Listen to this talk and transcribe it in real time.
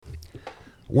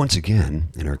Once again,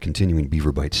 in our continuing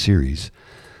Beaver Bites series,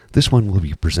 this one will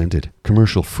be presented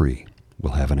commercial-free.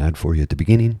 We'll have an ad for you at the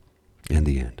beginning and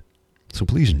the end. So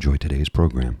please enjoy today's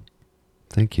program.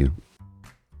 Thank you.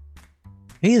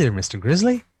 Hey there, Mr.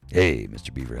 Grizzly. Hey,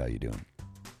 Mr. Beaver, how you doing?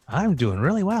 I'm doing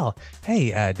really well.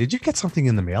 Hey, did you get something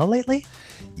in the mail lately?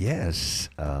 Yes,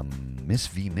 Miss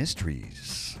V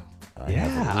Mysteries.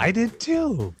 I did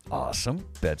too. Awesome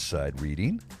bedside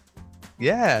reading.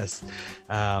 Yes.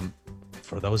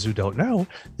 For those who don't know,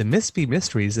 the Miss V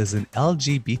Mysteries is an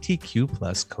LGBTQ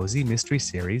plus cozy mystery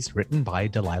series written by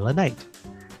Delilah Knight.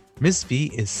 Miss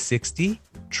V is 60,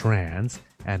 trans,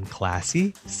 and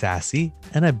classy, sassy,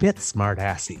 and a bit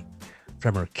smart-assy.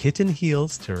 From her kitten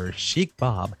heels to her chic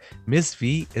bob, Miss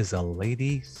V is a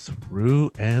lady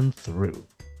through and through.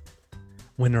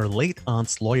 When her late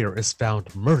aunt's lawyer is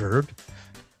found murdered,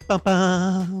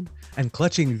 bum-bum, and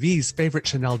clutching V's favorite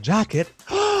Chanel jacket,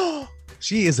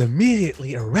 she is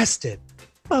immediately arrested.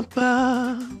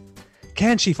 Bum-bum.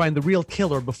 Can she find the real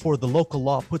killer before the local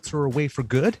law puts her away for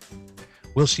good?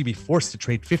 Will she be forced to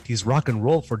trade 50s rock and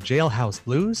roll for jailhouse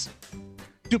blues?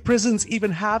 Do prisons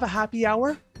even have a happy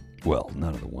hour? Well,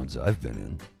 none of the ones I've been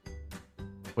in.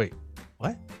 Wait,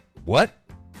 what? What?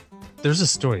 There's a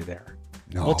story there.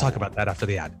 No. We'll talk about that after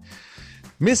the ad.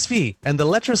 Miss V and the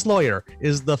Lecherous Lawyer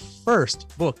is the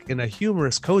first book in a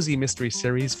humorous cozy mystery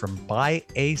series from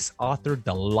by-ace author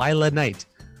Delilah Knight.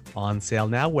 On sale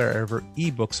now wherever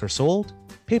ebooks are sold.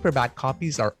 Paperback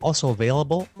copies are also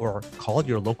available, or call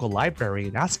your local library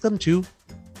and ask them to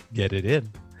get it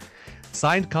in.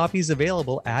 Signed copies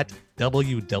available at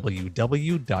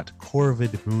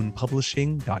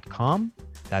www.corvidmoonpublishing.com.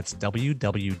 That's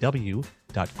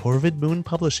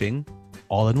www.corvidmoonpublishing,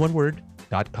 all in one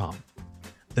word.com.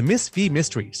 The Miss V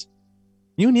Mysteries.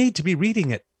 You need to be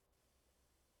reading it.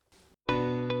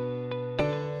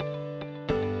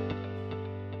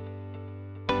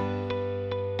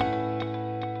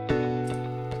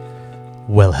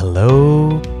 Well,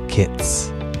 hello, kits,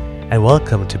 and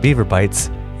welcome to Beaver Bites,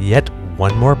 yet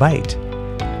one more bite.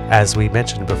 As we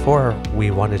mentioned before,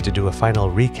 we wanted to do a final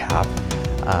recap,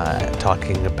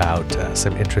 talking about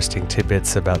some interesting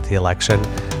tidbits about the election,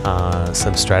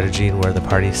 some strategy and where the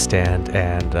parties stand,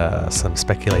 and some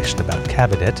speculation about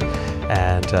cabinet.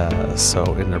 And so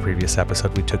in the previous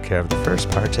episode, we took care of the first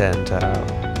part, and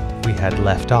we had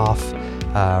left off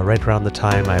right around the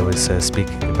time I was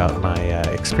speaking about my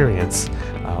experience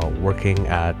working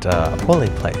at a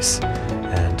polling place.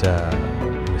 And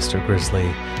Mr. Grizzly,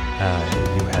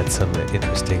 you had some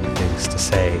interesting things to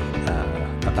say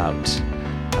about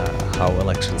how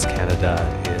Elections Canada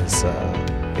is,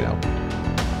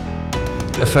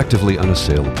 Effectively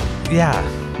unassailable. Yeah,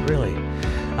 really.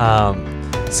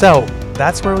 So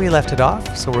that's where we left it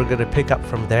off. So we're going to pick up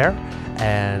from there,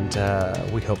 and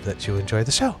we hope that you enjoy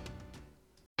the show.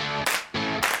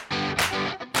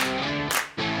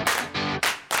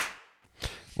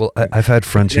 Well, I've had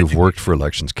friends who've worked for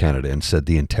Elections Canada and said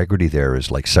the integrity there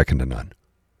is like second to none.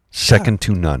 Second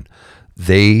to none.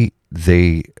 Every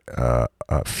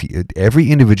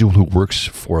individual who works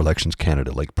for Elections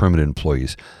Canada, like permanent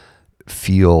employees,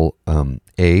 feel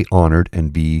A, honored,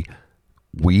 and B,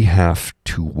 we have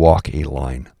to walk a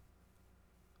line.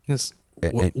 Yes.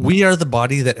 We are the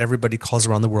body that everybody calls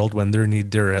around the world when they need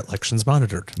their elections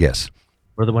monitored. Yes.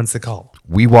 We're the ones that call.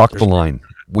 We walk the line.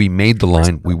 We made the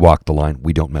line. We walk the line.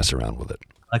 We don't mess around with it.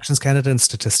 Elections Canada and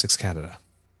Statistics Canada.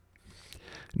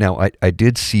 Now, I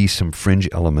did see some fringe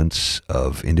elements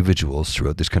of individuals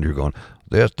throughout this country going,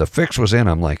 the fix was in.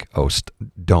 I'm like,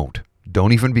 don't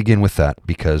even begin with that,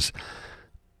 because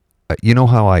you know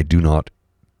how I do not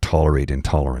tolerate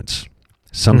intolerance.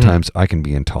 Sometimes I can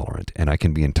be intolerant, and I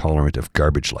can be intolerant of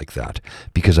garbage like that,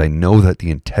 because I know that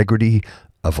the integrity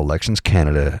of Elections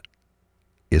Canada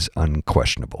is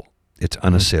unquestionable. It's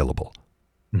unassailable.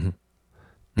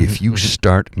 If you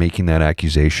start making that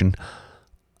accusation,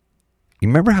 you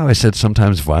remember how I said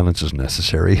sometimes violence is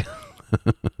necessary?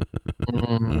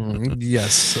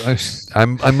 Yes.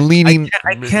 I'm leaning.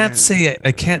 I can't say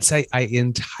I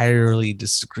entirely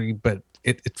disagree, but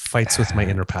it fights with my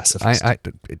inner pacifist.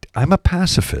 I'm a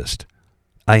pacifist.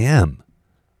 I am.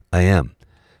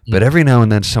 But every now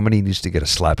and then somebody needs to get a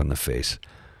slap in the face.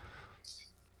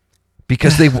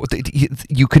 Because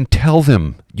you can tell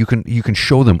them, you can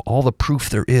show them all the proof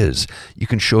there is. You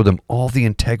can show them all the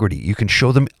integrity. You can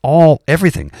show them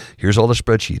everything. Here's all the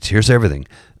spreadsheets. Here's everything.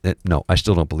 No, I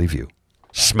still don't believe you.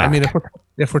 Smack. I mean,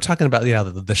 if we're talking about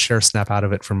the share snap out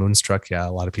of it for Moonstruck, a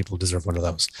lot of people deserve one of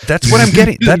those. That's what I'm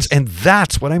getting. That's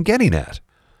what I'm getting at.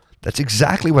 That's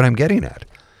exactly what I'm getting at.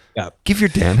 Yeah. Give your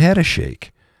damn head a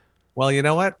shake. Well, you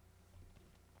know what?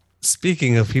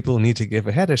 Speaking of people who need to give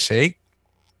a head a shake,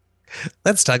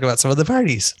 let's talk about some of the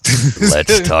parties.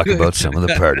 Let's talk about some of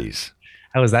the parties.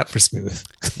 How was that for smooth?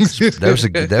 That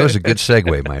was a good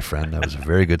segue, my friend. That was a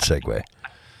very good segue.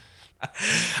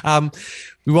 um,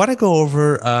 we want to go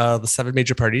over the 7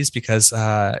 major parties because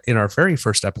in our very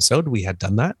first episode we had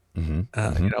done that.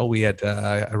 We had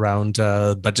around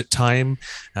budget time.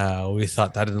 We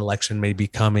thought that an election may be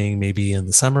coming maybe in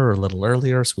the summer or a little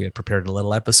earlier, so we had prepared a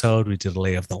little episode. We did a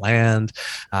lay of the land,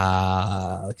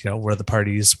 where the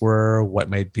parties were, what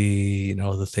might be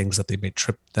the things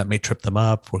that may trip them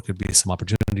up, what could be some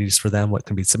opportunities for them, what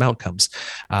can be some outcomes.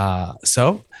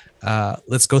 So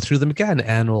let's go through them again,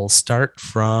 and we'll start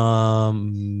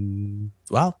from,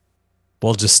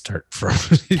 we'll just start from,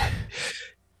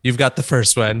 you've got the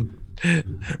first one.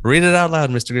 Read it out loud,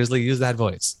 Mr. Grizzly. Use that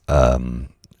voice.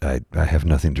 I have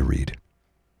nothing to read.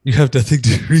 You have nothing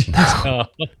to read? No.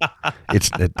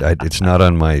 It's not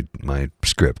on my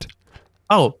script.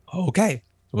 Oh, okay.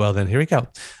 Well, then here we go.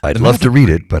 I'd love to read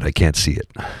it, but I can't see it.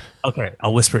 Okay,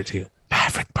 I'll whisper it to you.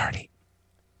 Maverick Party.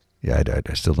 Yeah,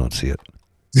 I still don't see it.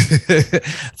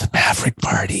 The Maverick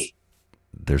Party.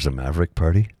 There's a Maverick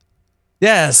Party?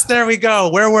 Yes, there we go.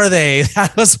 Where were they?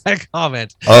 That was my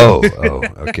comment. Oh,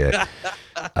 okay.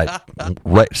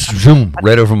 Zoom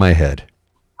right over my head.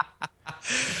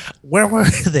 Where were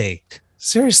they?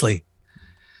 Seriously.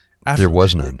 There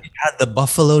was none. You had the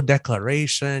Buffalo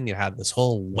Declaration. You had this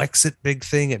whole Wexit big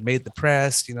thing. It made the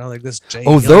press. Like this.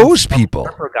 Those people.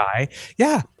 Guy.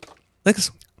 Yeah.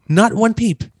 Not one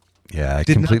peep. Yeah, I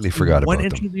completely forgot about them. One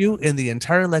interview in the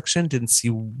entire election. Didn't see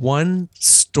one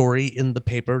story in the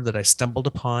paper that I stumbled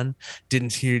upon.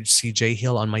 Didn't see Jay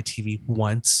Hill on my TV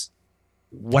once.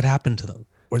 What happened to them?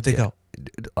 Where'd they go?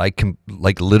 I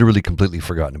literally completely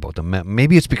forgotten about them.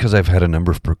 Maybe it's because I've had a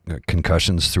number of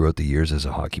concussions throughout the years as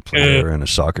a hockey player and a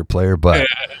soccer player, but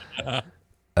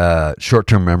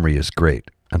short-term memory is great.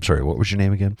 I'm sorry, what was your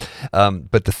name again?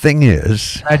 But the thing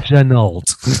is... Reginald.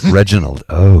 Reginald.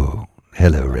 Oh,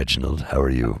 hello, Reginald. How are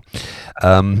you?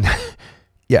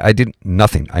 Yeah,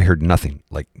 nothing. I heard nothing.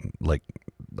 Like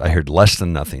I heard less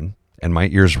than nothing, and my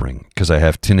ears ring because I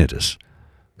have tinnitus.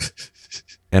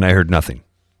 And I heard nothing.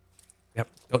 Yep.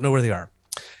 Don't know where they are.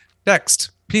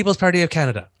 Next, People's Party of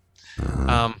Canada.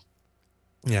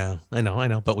 Yeah, I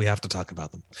know, but we have to talk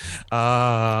about them.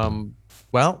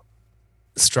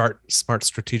 Smart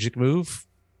strategic move,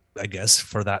 I guess,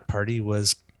 for that party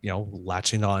was,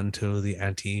 latching on to the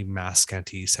anti-mask,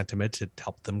 anti-sentiment to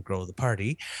help them grow the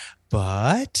party.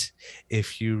 But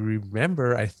if you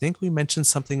remember, I think we mentioned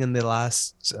something in the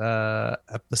last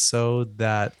episode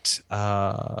that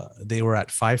they were at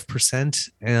 5%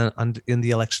 in the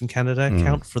Election Canada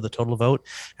count for the total vote.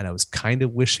 And I was kind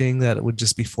of wishing that it would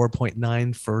just be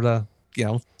 4.9 for the,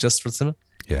 just for some.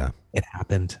 Yeah. It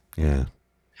happened. Yeah.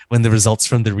 When the results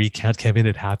from the recount came in,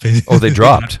 it happened. Oh, they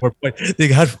dropped. They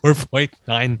got 4.9.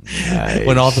 Nice.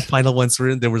 When all the final ones were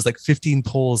in, there was 15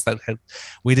 polls that had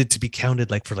waited to be counted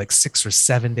for 6 or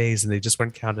 7 days, and they just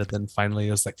weren't counted. Then finally,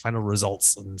 it was final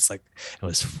results, and it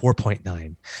was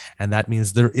 4.9, and that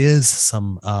means there is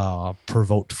some per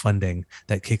vote funding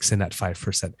that kicks in at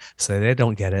 5%. So they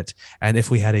don't get it. And if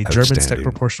we had a German step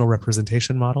proportional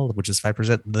representation model, which is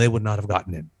 5%, they would not have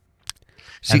gotten in.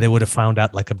 And they would have found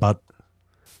out about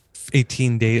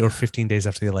 18 days or 15 days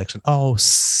after the election. Oh,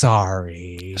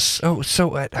 sorry. So get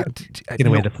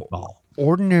away the football.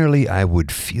 Ordinarily, I would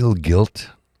feel guilt,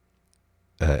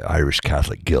 Irish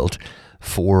Catholic guilt,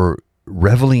 for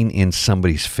reveling in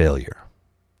somebody's failure.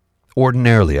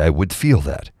 Ordinarily, I would feel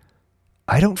that.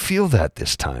 I don't feel that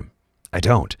this time. I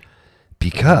don't.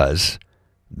 Because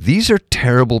these are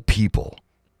terrible people.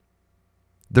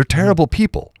 They're terrible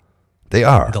people. They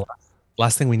are. The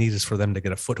last thing we need is for them to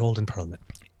get a foothold in Parliament.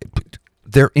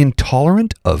 They're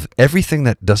intolerant of everything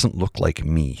that doesn't look like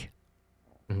me.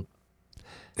 Mm-hmm.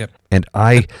 Yep. And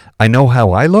I know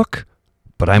how I look,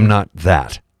 but I'm not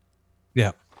that.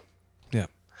 Yeah. Yeah.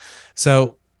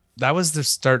 So that was the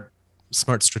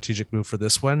smart strategic move for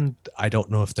this one. I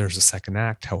don't know if there's a second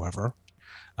act, however,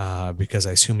 because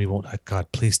I assume we won't.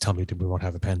 God, please tell me we won't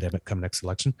have a pandemic come next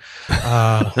election.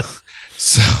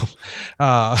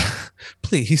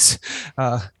 Please.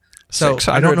 So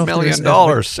 $600 million.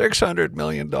 $600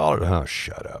 million. Oh,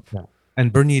 shut up. Yeah.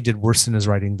 And Bernier did worse in his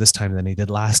writing this time than he did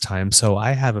last time. So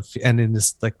I have and in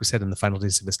this, like we said, in the final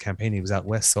days of his campaign, he was out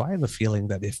west. So I have a feeling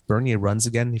that if Bernier runs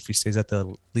again, if he stays at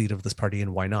the lead of this party,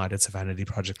 and why not? It's a vanity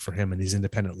project for him, and he's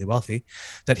independently wealthy,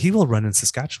 that he will run in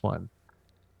Saskatchewan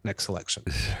next election.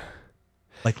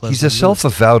 He's a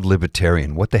self-avowed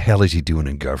libertarian. What the hell is he doing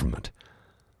in government?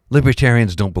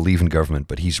 libertarians don't believe in government,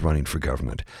 but he's running for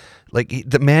government. Like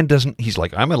the man doesn't. He's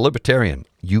like, I'm a libertarian.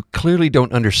 You clearly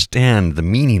don't understand the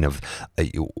meaning of.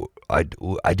 I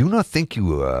do not think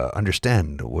you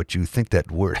understand what you think that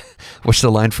word. What's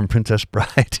the line from Princess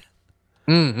Bride?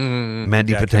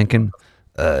 Mandy Patinkin.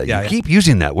 You keep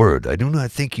using that word. I do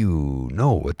not think you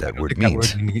know what that word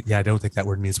means. I don't think that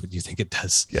word means what you think it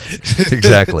does. Yeah,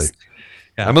 exactly.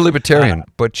 Yeah. I'm a libertarian,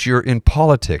 but you're in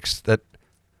politics.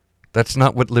 That's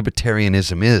not what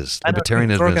libertarianism is.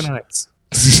 Libertarianism is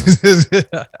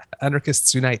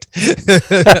Anarchists unite.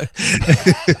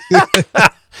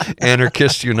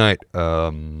 Anarchists unite.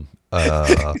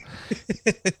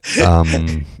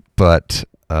 But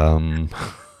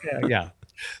yeah.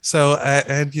 So,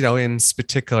 and in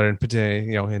particular,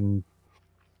 in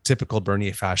typical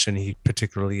Bernie fashion, he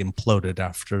particularly imploded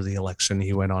after the election.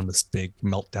 He went on this big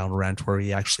meltdown rant where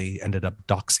he actually ended up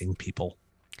doxing people.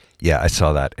 Yeah, I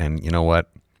saw that, and you know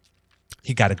what?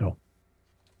 He got to go.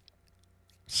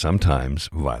 Sometimes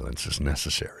violence is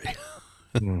necessary.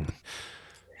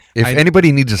 If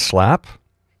anybody needs a slap.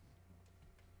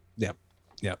 Yep.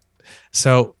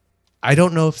 So I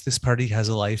don't know if this party has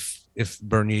a life, if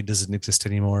Bernie doesn't exist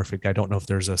anymore. I don't know if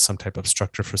there's some type of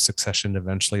structure for succession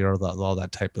eventually, or all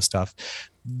that type of stuff.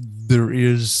 There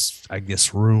is, I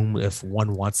guess, room if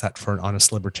one wants that for an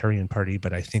honest libertarian party,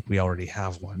 but I think we already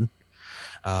have one.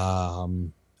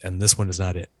 And this one is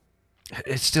not it.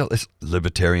 It's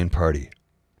libertarian party.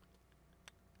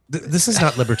 This is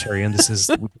not libertarian. This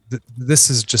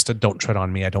is just a don't tread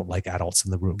on me. I don't like adults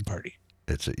in the room party.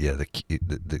 It's the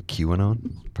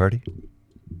QAnon party.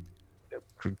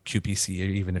 QPC,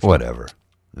 even if whatever.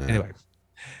 Yeah. Anyway,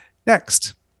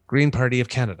 next, Green Party of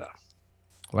Canada.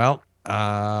 Well,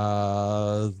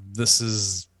 this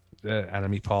is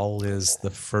Annemie Paul is the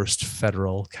first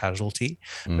federal casualty,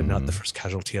 but not the first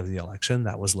casualty of the election.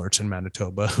 That was Lurch in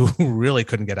Manitoba, who really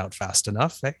couldn't get out fast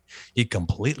enough. He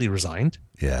completely resigned.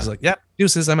 Yeah, he's like, "Yeah,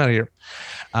 deuces, I'm out of here."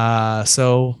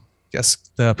 So yes,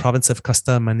 the province of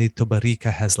Costa Manitoba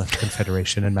Rica has left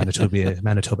Confederation, and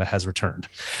Manitoba has returned.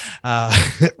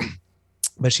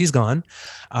 But she's gone.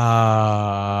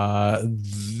 I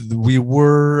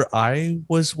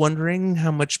was wondering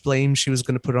how much blame she was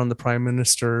going to put on the prime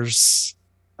minister's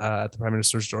at the prime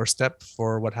minister's doorstep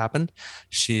for what happened.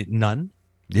 None.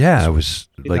 Yeah, I was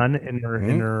like none in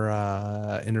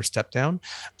her step down.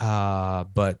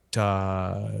 But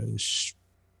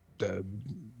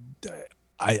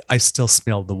I still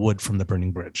smell the wood from the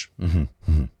burning bridge.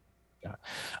 Mm-hmm. Yeah.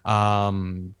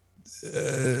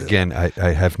 Again,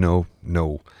 I have no.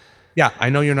 Yeah, I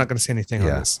know you're not going to say anything on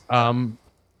this.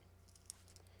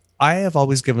 I have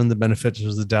always given the benefit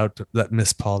of the doubt that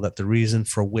Miss Paul, that the reason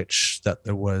for which that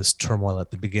there was turmoil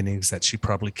at the beginning is that she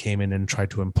probably came in and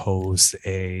tried to impose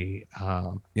a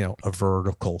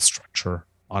vertical structure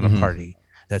on a party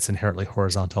that's inherently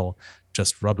horizontal.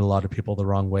 Just rubbed a lot of people the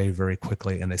wrong way very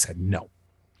quickly, and they said no.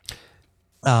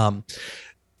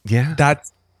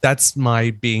 That's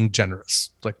my being generous.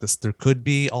 Like this, there could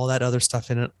be all that other stuff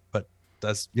in it, but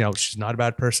that's she's not a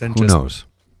bad person. Who knows?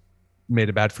 Made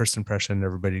a bad first impression.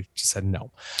 Everybody just said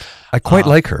no. I quite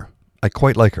like her.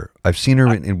 I've seen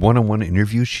her in one-on-one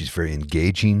interviews. She's very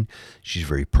engaging. She's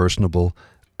very personable.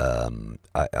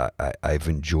 I've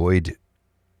enjoyed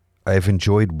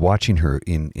watching her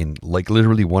in like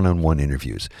literally one-on-one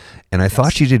interviews, and I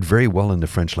thought she did very well in the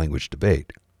French language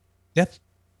debate. Yeah.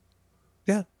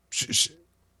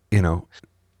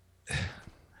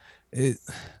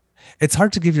 It's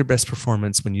hard to give your best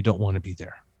performance when you don't want to be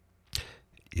there.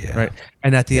 Yeah. Right.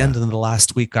 And at the end of the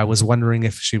last week, I was wondering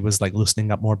if she was like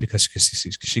loosening up more because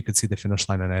she could see the finish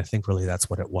line. And I think really that's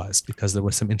what it was, because there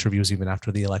were some interviews even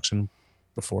after the election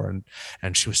before,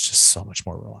 and she was just so much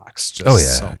more relaxed.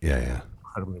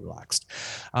 Incredibly relaxed.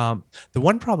 The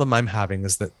one problem I'm having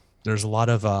is that there's a lot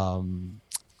of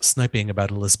sniping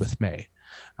about Elizabeth May.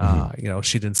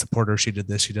 She didn't support her. She did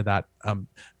this, she did that.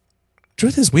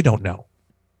 Truth is, we don't know.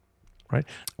 Right.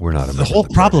 We're not. The whole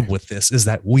problem with this is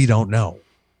that we don't know.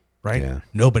 Right. Yeah.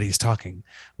 Nobody's talking.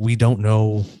 We don't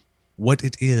know what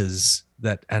it is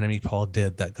that Annemie Paul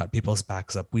did that got people's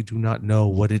backs up. We do not know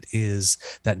what it is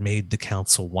that made the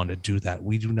council want to do that.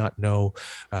 We do not know.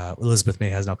 Elizabeth May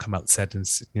has now come out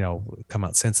since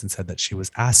and said that she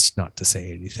was asked not to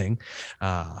say anything.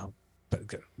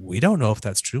 But we don't know if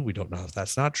that's true. We don't know if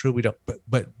that's not true. We don't.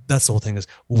 But that's the whole thing is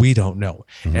we don't know.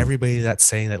 Everybody that's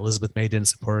saying that Elizabeth May didn't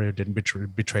support her, didn't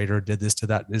betray her, did this to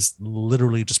that is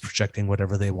literally just projecting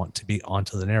whatever they want to be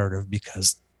onto the narrative,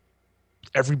 because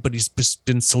everybody's just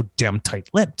been so damn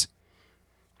tight-lipped.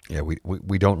 Yeah, we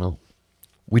don't know.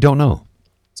 We don't know.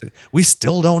 We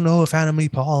still don't know if Anna Mae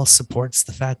Paul supports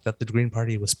the fact that the Green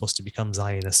Party was supposed to become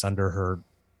Zionist under her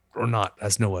or not,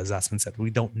 as Noah Zatzman said. We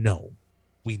don't know.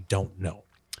 We don't know.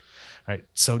 Right.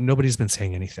 So nobody's been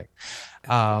saying anything.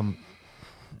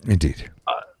 Indeed.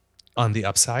 On the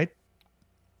upside,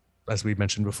 as we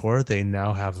mentioned before, they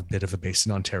now have a bit of a base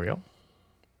in Ontario.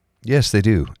 Yes, they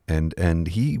do. And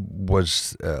he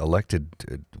was elected,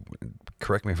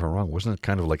 correct me if I'm wrong, wasn't it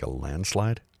kind of like a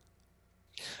landslide?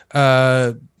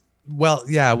 Well,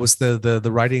 yeah, it was the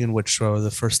riding in which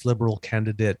the first Liberal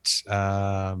candidate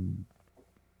got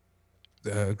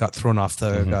thrown off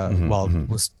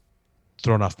was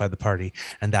thrown off by the party,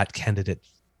 and that candidate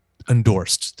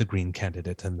endorsed the Green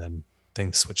candidate, and then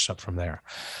things switched up from there.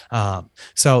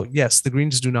 So yes, the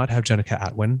Greens do not have Jenica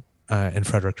Atwin in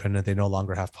Fredericton, and they no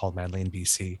longer have Paul Manley in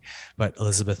BC, but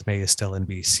Elizabeth May is still in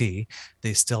BC.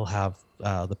 They still have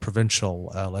the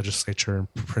provincial legislature in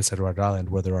Prince Edward Island,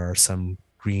 where there are some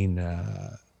Green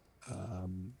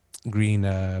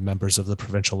members of the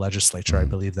provincial legislature, I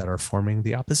believe, that are forming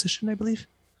the opposition. I believe.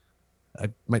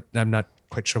 I'm not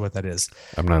quite sure what that is.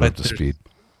 I'm not up to speed.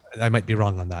 I might be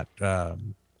wrong on that.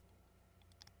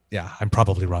 Yeah, I'm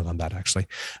probably wrong on that actually.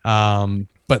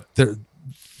 But there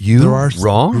are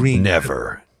wrong? Green,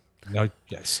 Never. No,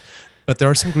 yes, but there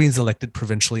are some Greens elected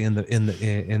provincially in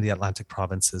the Atlantic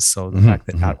provinces. So the fact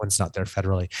that Atwin's not there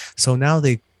federally, so now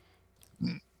they,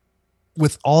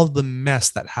 with all the mess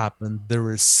that happened,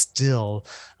 there is still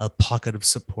a pocket of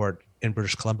support in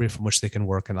British Columbia from which they can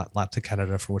work, and Atlantic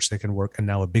Canada from which they can work, and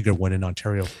now a bigger one in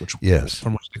Ontario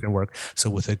from which they can work. So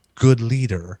with a good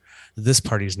leader, this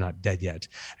party is not dead yet.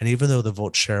 And even though the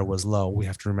vote share was low, we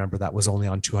have to remember that was only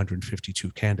on 252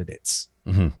 candidates.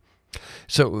 Mm-hmm.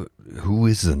 So who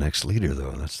is the next leader,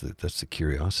 though? That's the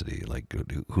curiosity. Like,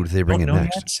 who do they bring in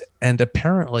next? Yet. And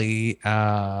apparently,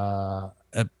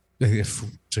 if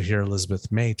to hear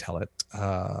Elizabeth May tell it,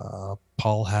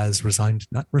 Paul has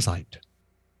not resigned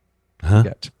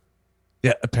yet.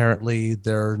 Yeah, apparently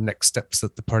there are next steps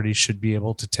that the party should be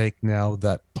able to take now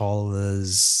that Paul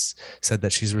has said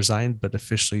that she's resigned, but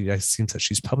officially it seems that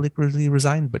she's publicly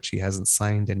resigned, but she hasn't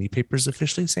signed any papers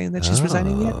officially saying that she's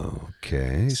resigning yet.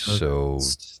 Okay, so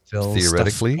still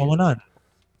theoretically stuff going on.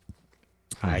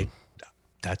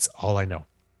 That's all I know.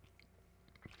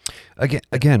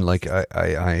 Again, like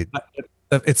I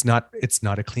it's not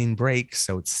a clean break,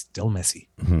 so it's still messy.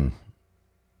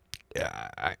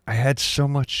 I had so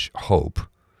much hope,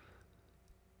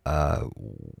 and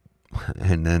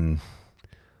then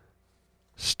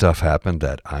stuff happened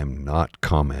that I'm not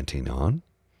commenting on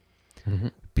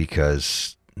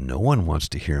because no one wants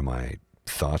to hear my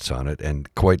thoughts on it, and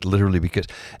quite literally because,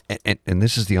 and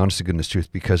this is the honest to goodness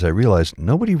truth, because I realized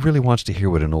nobody really wants to hear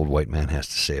what an old white man has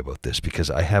to say about this,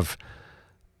 because I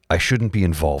shouldn't be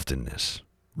involved in this,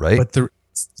 right? But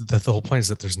the whole point is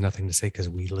that there's nothing to say because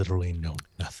we literally know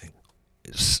nothing.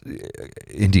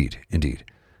 Indeed.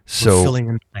 So we're filling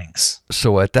in blanks.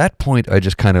 So at that point, I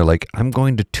just kind of like, I'm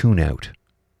going to tune out.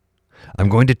 I'm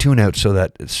going to tune out so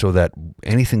that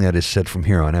anything that is said from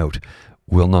here on out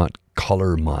will not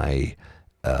color my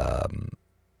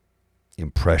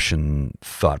impression,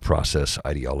 thought process,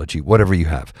 ideology, whatever you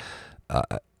have.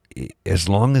 As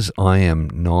long as I am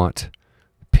not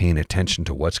paying attention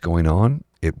to what's going on,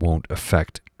 it won't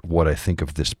affect what I think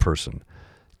of this person.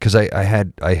 Because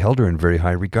I held her in very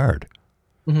high regard,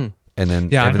 and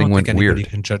then everything went weird. You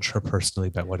can judge her personally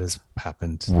by what has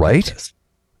happened, right?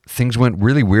 Things went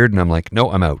really weird, and I'm like, no,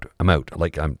 I'm out.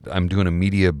 Like I'm doing a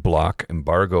media block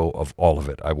embargo of all of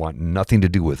it. I want nothing to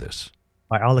do with this.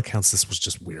 By all accounts, this was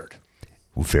just weird.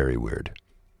 Very weird.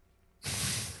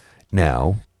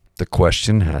 Now the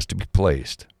question has to be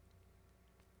placed: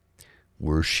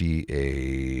 were she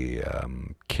a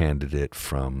candidate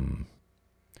from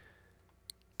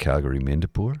Calgary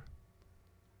Mindapur?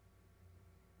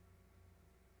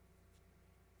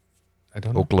 I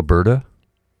don't know. Oakland?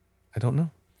 I don't know.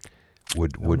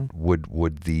 Would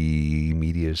the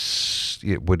media was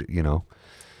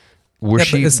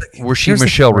she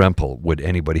Michelle Rempel? Would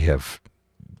anybody have,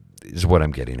 is what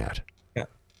I'm getting at. Yeah.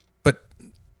 But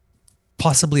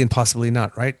possibly and possibly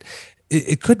not, right?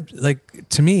 It could, like,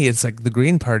 to me, it's like the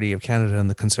Green Party of Canada and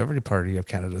the Conservative Party of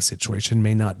Canada situation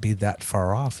may not be that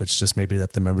far off. It's just maybe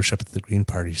that the membership of the Green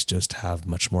parties just have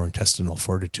much more intestinal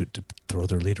fortitude to throw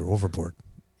their leader overboard.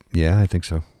 Yeah, I think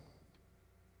so.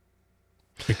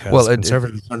 Because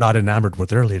Conservatives are not enamored with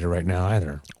their leader right now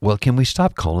either. Well, can we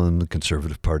stop calling them the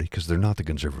Conservative Party? Because they're not the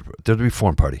Conservative Party. They're the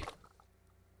Reform Party.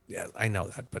 Yeah, I know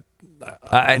that, but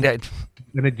I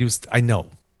know.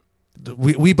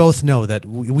 We both know that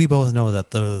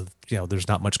there's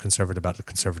not much conservative about the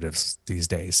Conservatives these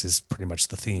days is pretty much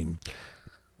the theme.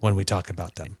 when we talk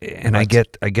about them. And I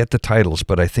get the titles,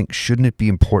 but I think shouldn't it be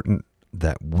important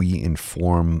that we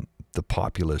inform the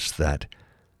populace that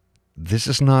this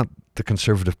is not the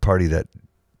Conservative Party that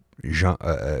Jean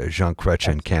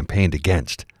Chrétien campaigned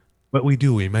against? But we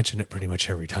do. We mention it pretty much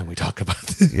every time we talk about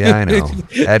this. Yeah, I know.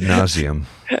 Ad nauseum.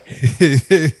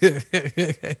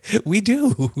 We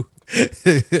do.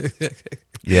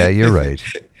 Yeah, you're right.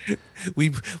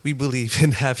 We believe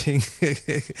in having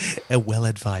a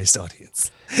well-advised audience.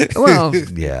 Well,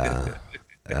 yeah.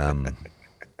 Hey,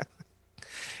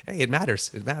 it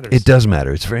matters. It matters. It does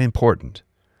matter. It's very important.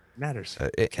 It matters.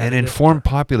 An informed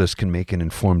populace can make an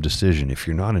informed decision. If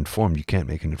you're not informed, you can't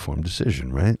make an informed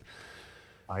decision, right?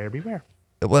 Buyer beware.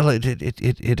 Well, it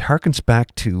harkens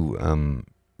back to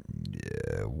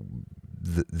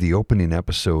the opening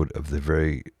episode of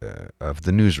of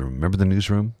the Newsroom. Remember the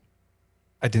Newsroom?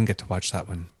 I didn't get to watch that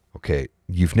one. Okay,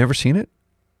 you've never seen it?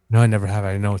 No, I never have.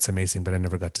 I know it's amazing, but I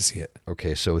never got to see it.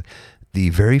 Okay, so the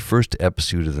very first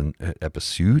episode of the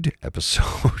episode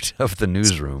of the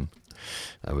Newsroom.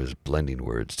 I was blending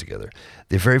words together.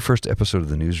 The very first episode of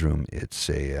the Newsroom. It's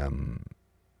a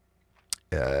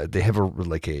they have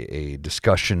a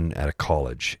discussion at a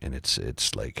college, and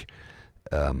it's like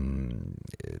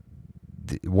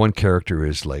one character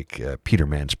is like Peter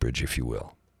Mansbridge, if you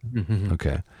will. Mm-hmm.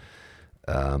 Okay.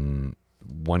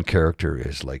 One character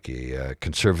is like a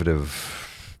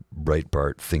conservative,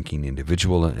 Breitbart thinking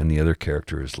individual, and the other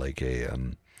character is like a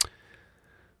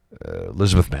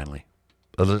Elizabeth Manley.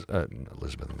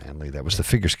 Elizabeth Manley, that was the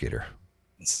figure skater.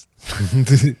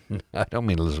 I don't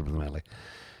mean Elizabeth Manley.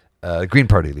 Green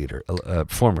Party leader,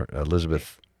 former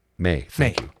Elizabeth May.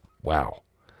 Thank you. Wow.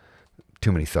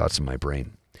 Too many thoughts in my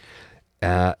brain.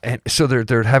 And so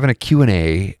they're having a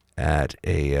Q&A at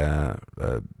a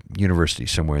university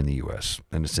somewhere in the U.S.,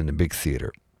 and it's in a big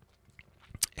theater.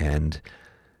 And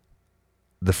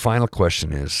the final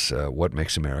question is, what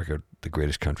makes America the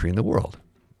greatest country in the world?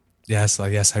 Yes,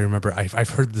 I remember.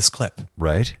 I've heard this clip.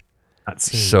 Right? Not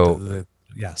seen. So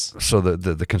yes. So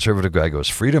the conservative guy goes,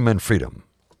 freedom and freedom.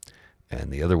 And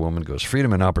the other woman goes,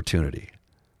 freedom and opportunity.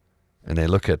 And they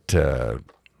look at the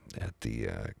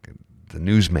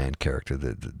newsman character,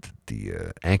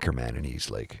 the anchor man, and he's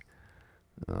like,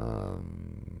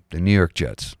 the New York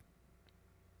Jets.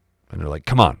 And they're like,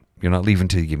 come on, you're not leaving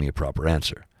till you give me a proper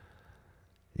answer.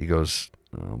 He goes,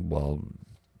 well,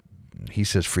 he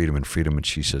says freedom, and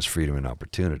she says freedom and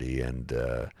opportunity. And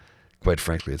quite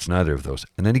frankly, it's neither of those.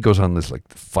 And then he goes on this like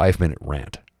 5-minute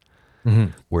rant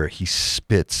where he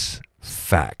spits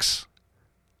facts.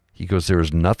 He goes, there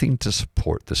is nothing to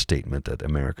support the statement that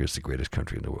America is the greatest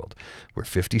country in the world. We're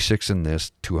 56 in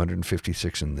this,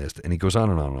 256 in this. And he goes on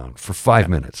and on and on for 5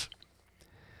 minutes.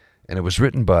 And it was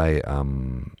written by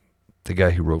the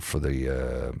guy who wrote for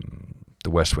the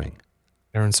West Wing.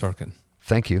 Aaron Sorkin.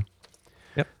 Thank you.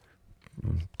 Yep.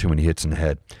 Too many hits in the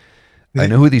head. I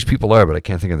know who these people are, but I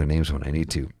can't think of their names when I need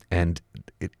to. And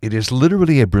it is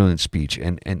literally a brilliant speech.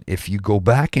 And if you go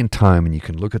back in time and you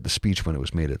can look at the speech when it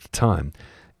was made at the time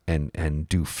and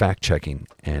do fact checking,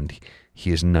 and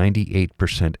he is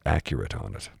 98% accurate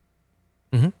on it.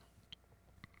 Mm-hmm.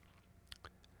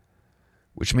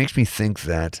 Which makes me think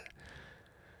that,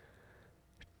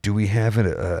 do we have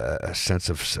a sense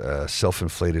of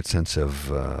self-inflated sense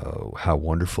of how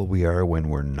wonderful we are when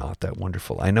we're not that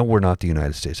wonderful? I know we're not the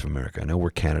United States of America. I know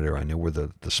we're Canada. I know we're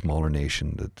the smaller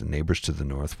nation, the neighbors to the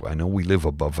north. I know we live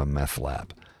above a meth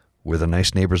lab. We're the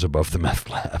nice neighbors above the meth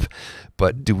lab.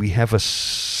 But do we have a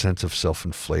sense of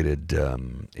self-inflated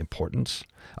importance?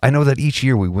 I know that each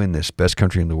year we win this best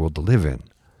country in the world to live in.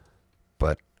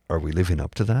 But are we living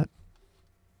up to that?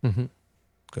 Mm-hmm.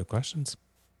 Good questions.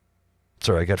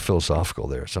 Sorry, I got philosophical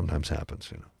there. Sometimes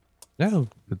happens, No,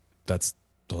 that's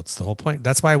the whole point.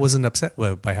 That's why I wasn't upset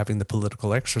by having the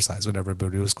political exercise when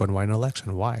everybody was going, why an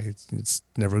election? Why? It's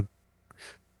never.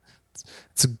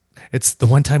 It's the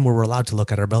one time where we're allowed to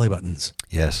look at our belly buttons.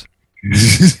 Yes.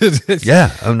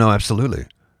 Yeah. Oh no, absolutely.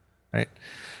 Right.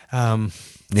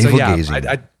 Navel gazing.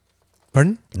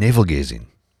 Pardon? Navel gazing.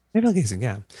 Navel gazing,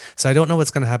 yeah. So I don't know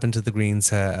what's going to happen to the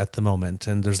Greens at the moment,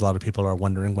 and there's a lot of people are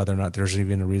wondering whether or not there's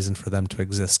even a reason for them to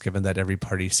exist, given that every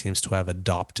party seems to have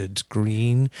adopted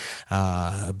Green,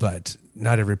 but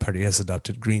not every party has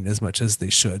adopted Green as much as they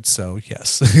should. So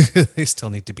yes, they still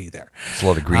need to be there. It's a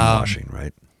lot of greenwashing,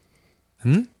 right?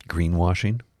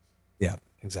 Greenwashing. Yeah,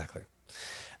 exactly.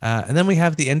 And then we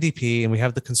have the NDP and we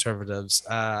have the Conservatives.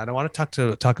 And I want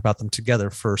to talk about them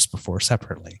together first before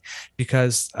separately,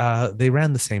 because they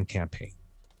ran the same campaign.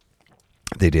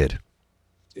 They did.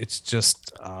 It's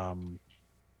just,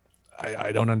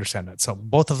 I don't understand that. So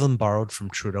both of them borrowed from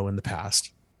Trudeau in the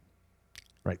past.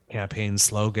 right? Campaign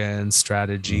slogans, Mm-hmm.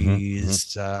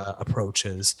 strategies,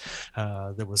 approaches.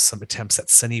 There was some attempts at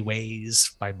sunny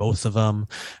ways by both of them.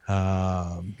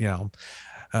 You know,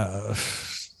 uh,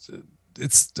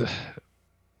 it's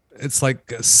it's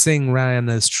like Singh ran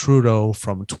as Trudeau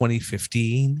from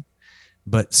 2015,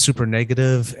 but super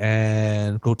negative,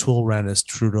 and Gotul ran as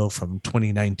Trudeau from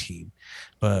 2019,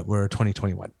 but we're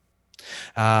 2021.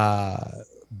 Uh,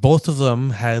 Both of them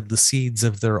had the seeds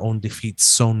of their own defeats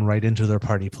sown right into their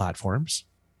party platforms,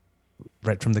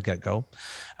 right from the get go.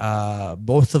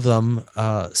 Both of them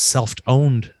self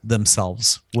owned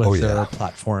themselves Oh with their yeah.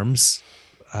 platforms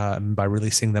by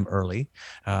releasing them early.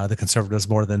 The Conservatives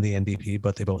more than the NDP,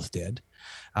 but they both did.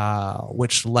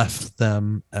 Which left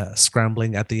them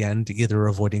scrambling at the end, either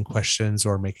avoiding questions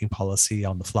or making policy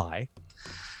on the fly.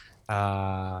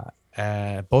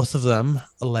 Uh, Both of them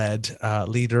led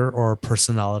leader or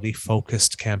personality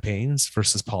focused campaigns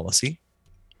versus policy.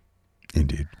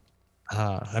 Indeed.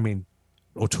 I mean,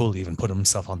 O'Toole even put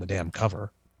himself on the damn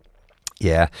cover.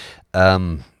 Yeah.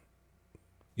 Um,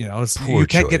 You know, Poor you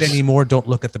can't get choice. any more. Don't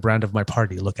look at the brand of my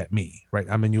party. Look at me, right?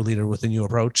 I'm a new leader with a new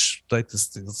approach. Like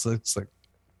this, it's like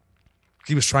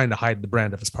he was trying to hide the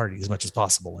brand of his party as much as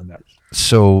possible in there.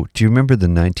 So, do you remember the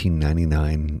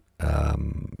 1999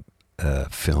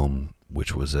 film,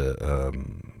 which was a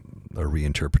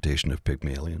reinterpretation of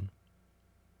Pygmalion?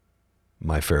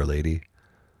 My Fair Lady.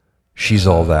 She's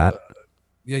all Uh, that.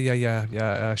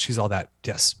 yeah. She's all that.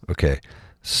 Yes. Okay.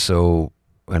 So,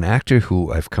 an actor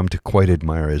who I've come to quite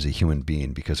admire as a human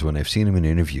being, because when I've seen him in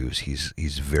interviews, he's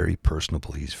very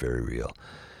personable. He's very real.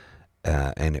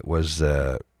 And it was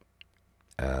uh,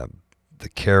 the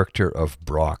character of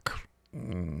Brock.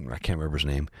 I can't remember his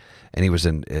name, and he was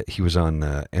on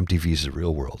MTV's The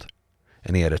Real World,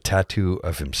 and he had a tattoo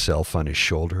of himself on his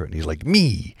shoulder, and he's like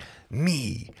me,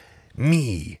 me,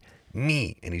 me,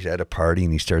 me, and he's at a party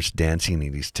and he starts dancing,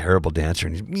 and he's a terrible dancer,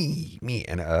 and he's me, me,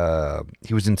 and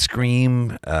he was in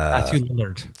Scream. Matthew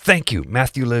Lillard. Thank you,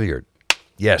 Matthew Lillard.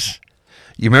 Yes.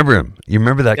 You remember him. You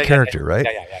remember that character, right?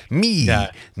 Yeah. Me,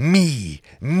 Yeah. me,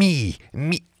 me,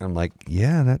 me. I'm like,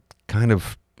 yeah,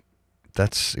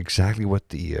 that's exactly what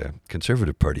the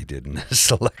Conservative Party did in this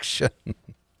election,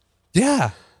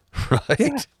 Yeah. Yeah.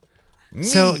 right?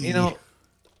 So, Me.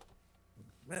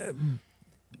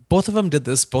 both of them did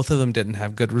this. Both of them didn't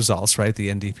have good results, right? The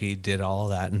NDP did all of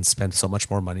that and spent so much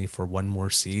more money for one more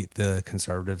seat. The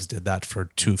Conservatives did that for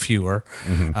two fewer.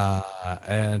 Hmm.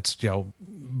 And,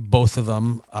 both of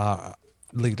them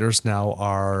leaders now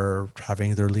are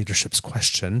having their leaderships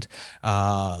questioned.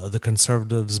 The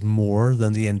Conservatives more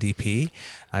than the NDP.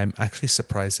 I'm actually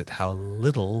surprised at how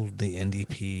little the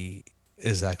NDP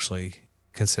is actually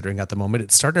considering at the moment.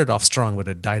 It started off strong, but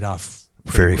it died off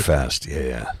pretty Very quickly. fast.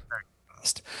 Yeah,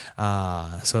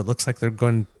 yeah. So it looks like they're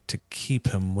going to keep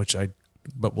him,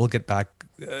 but we'll get back.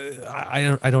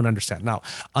 I don't understand. Now,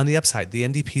 on the upside, the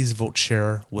NDP's vote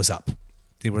share was up.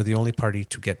 They were the only party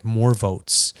to get more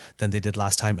votes than they did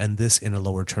last time, and this in a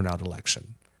lower turnout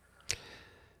election.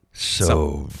 So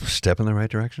So, step in the right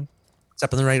direction.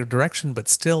 step in the right direction, but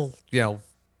still,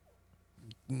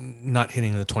 not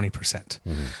hitting the 20%.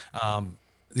 Hmm.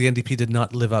 The NDP did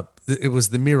not live up. It was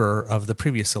the mirror of the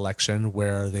previous election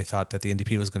where they thought that the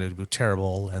NDP was going to do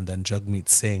terrible, and then Jagmeet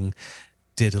Singh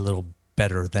did a little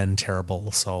better than terrible,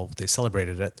 so they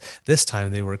celebrated it. This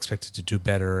time they were expected to do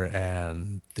better,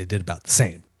 and they did about the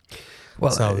same.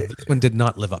 Well, So this one did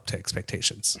not live up to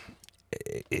expectations.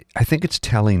 I think it's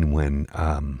telling when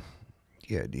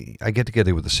yeah, I get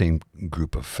together with the same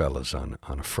group of fellas on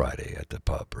a Friday at the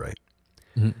pub, right?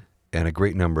 Mhm. And a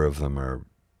great number of them are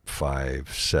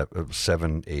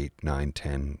 7, 8, 9,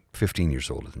 10, 15 years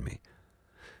older than me.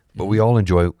 But we all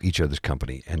enjoy each other's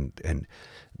company, and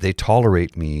they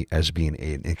tolerate me as being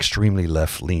an extremely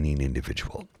left-leaning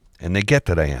individual. And they get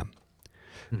that I am.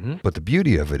 Mhm. But the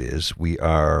beauty of it is we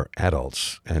are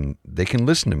adults, and they can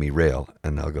listen to me rail,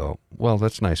 and they'll go, well,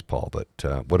 that's nice, Paul, but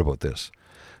what about this?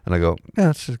 And I go, yeah,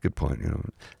 that's a good point.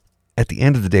 At the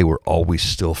end of the day, we're always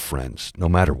still friends, no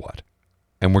matter what.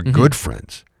 And we're Mhm. good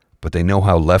friends, but they know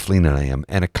how left-leaning I am.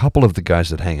 And a couple of the guys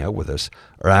that hang out with us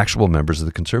are actual members of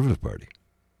the Conservative Party,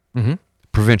 Mhm.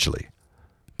 provincially.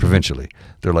 Provincially.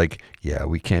 They're like, yeah,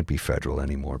 we can't be federal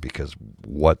anymore because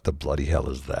what the bloody hell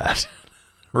is that?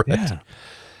 Right?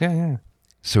 Yeah. Yeah.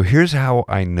 So here's how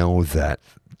I know that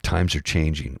times are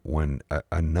changing when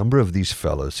a number of these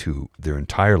fellas who their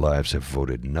entire lives have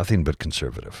voted nothing but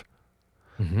conservative.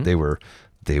 Mhm. They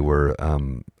were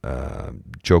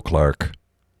Joe Clark,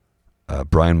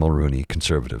 Brian Mulrooney,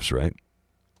 conservatives, right?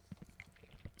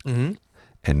 Mhm.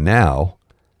 And now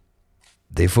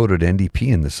they voted NDP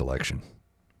in this election.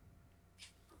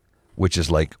 which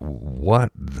is like,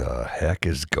 what the heck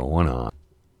is going on?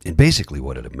 And basically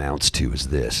what it amounts to is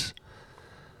this.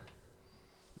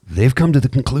 They've come to the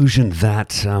conclusion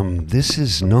that this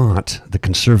is not the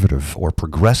conservative or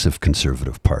progressive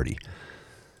conservative party.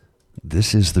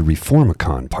 This is the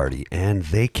Reformicon party, and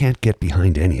they can't get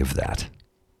behind any of that.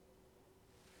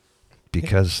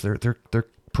 Because they're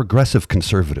progressive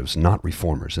conservatives, not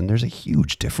reformers, and there's a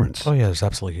huge difference. Oh yeah, there's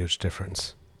absolutely a huge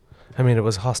difference. I mean, it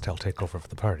was a hostile takeover of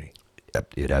the party.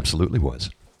 It absolutely was.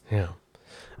 Yeah.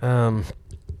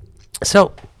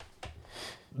 So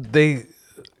they,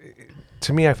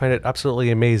 to me, I find it absolutely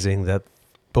amazing that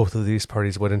both of these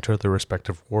parties went into their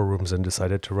respective war rooms and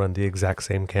decided to run the exact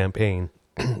same campaign,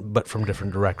 but from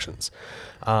different directions.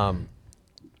 I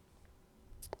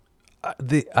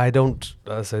don't,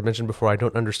 as I mentioned before, I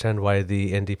don't understand why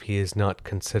the NDP is not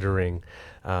considering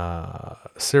more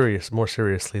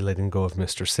seriously letting go of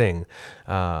Mr. Singh,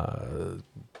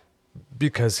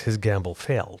 because his gamble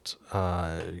failed.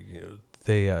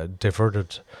 They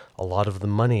diverted a lot of the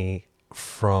money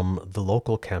from the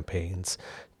local campaigns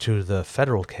to the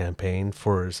federal campaign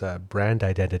for his brand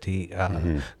identity,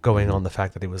 going on the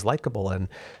fact that he was likable. And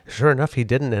sure enough, he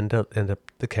didn't end up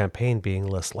the campaign being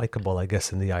less likable, I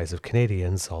guess, in the eyes of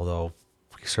Canadians, although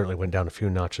he certainly went down a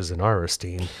few notches in our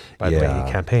esteem by the way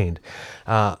he campaigned.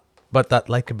 But that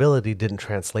likability didn't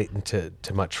translate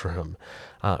into much for him.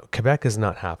 Quebec is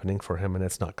not happening for him, and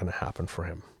it's not going to happen for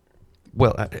him.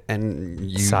 Well,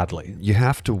 and sadly, you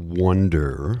have to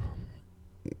wonder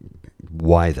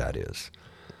why that is.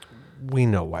 We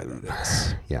know why that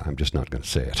is. Yeah, I'm just not going to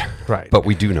say it. Right. But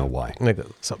we do know why.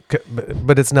 So,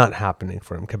 but it's not happening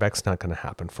for him. Quebec's not going to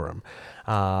happen for him.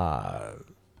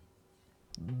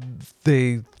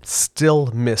 They still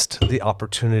missed the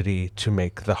opportunity to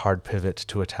make the hard pivot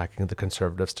to attacking the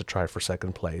Conservatives to try for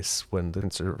second place when the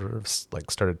Conservatives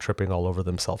started tripping all over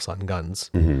themselves on guns,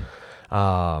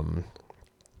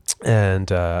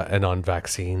 and on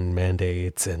vaccine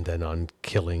mandates, and then on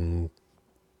killing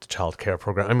the child care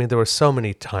program. I mean, there were so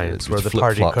many times where the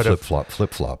party could have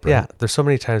flip flop. Right? Yeah, there's so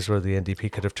many times where the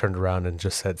NDP could have turned around and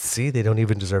just said, "See, they don't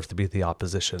even deserve to be the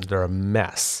opposition. They're a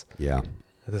mess." Yeah,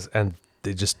 and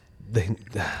they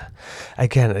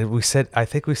again, I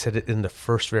think we said it in the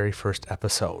very first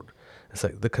episode. It's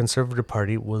like the Conservative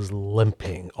Party was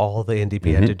limping. All the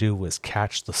NDP had to do was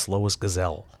catch the slowest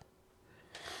gazelle.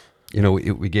 You know,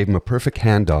 we gave them a perfect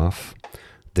handoff.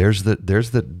 There's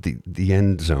the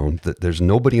end zone. There's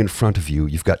nobody in front of you.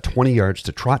 You've got 20 yards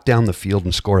to trot down the field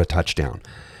and score a touchdown.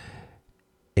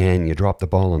 And you drop the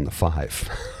ball on the 5.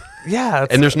 Yeah.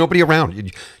 And there's nobody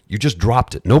around. You just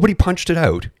dropped it. Nobody punched it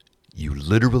out. You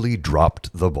literally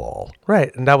dropped the ball.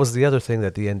 Right. And that was the other thing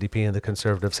that the NDP and the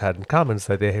Conservatives had in common, is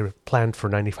that they had planned for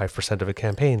 95% of a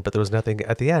campaign, but there was nothing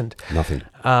at the end. Nothing.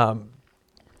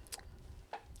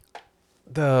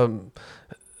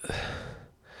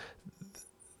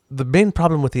 The main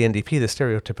problem with the NDP, the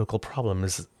stereotypical problem,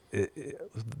 is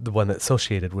the one that's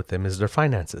associated with them, is their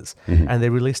finances. And they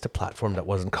released a platform that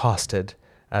wasn't costed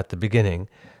at the beginning,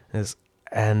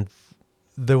 and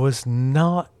there was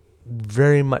not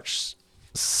very much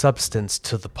substance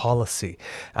to the policy.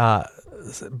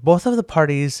 Both of the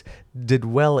parties did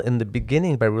well in the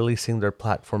beginning by releasing their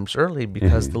platforms early,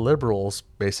 because the Liberals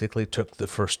basically took the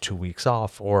first 2 weeks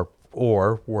off, or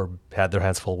had their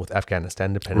hands full with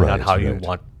Afghanistan, depending on how you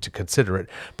want to consider it,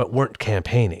 but weren't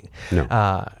campaigning. No.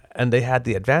 And they had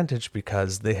the advantage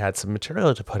because they had some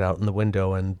material to put out in the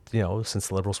window, and since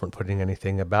the Liberals weren't putting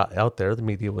anything out there, the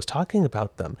media was talking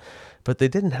about them, but they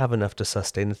didn't have enough to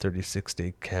sustain a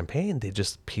 36-day campaign. They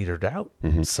just petered out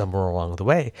somewhere along the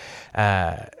way,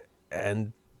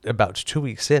 and about 2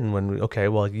 weeks in, when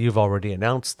you've already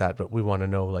announced that, but we want to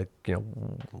know,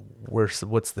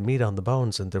 what's the meat on the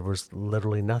bones? And there was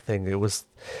literally nothing. It was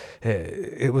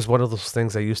one of those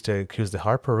things I used to accuse the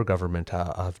Harper government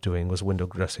of doing, was window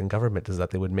dressing government, is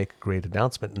that they would make a great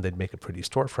announcement and they'd make a pretty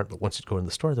storefront, but once you'd go in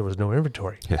the store, there was no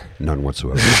inventory. Yeah, none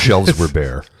whatsoever. The shelves were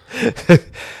bare.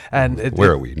 And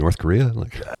where are we? North Korea?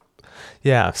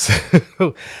 Yeah.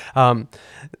 So,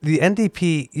 the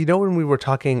NDP, when we were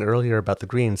talking earlier about the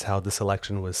Greens, how this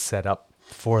election was set up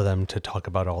for them to talk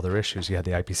about all their issues. You had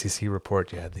the IPCC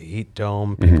report, you had the heat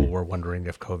dome. People were wondering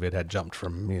if COVID had jumped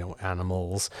from,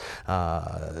 animals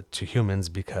to humans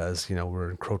because,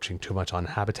 we're encroaching too much on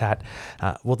habitat.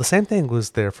 Well, the same thing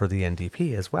was there for the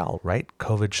NDP as well, right?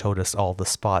 COVID showed us all the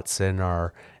spots in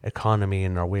our economy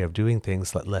and our way of doing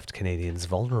things that left Canadians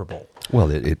vulnerable. Well,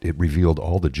 it revealed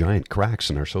all the giant cracks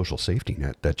in our social safety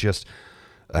net that just,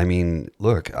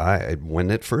 look, when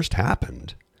it first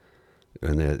happened,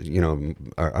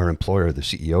 And our employer, the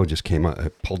CEO, just came up,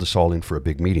 pulled us all in for a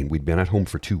big meeting. We'd been at home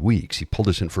for 2 weeks. He pulled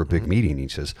us in for a big meeting. He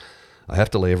says, I have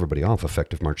to lay everybody off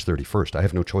effective March 31st. I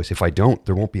have no choice. If I don't,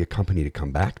 there won't be a company to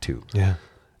come back to. Yeah.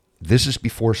 This is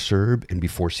before CERB and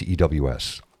before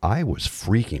CEWS. I was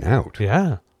freaking out.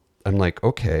 Yeah. I'm like,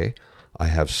 okay, I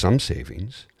have some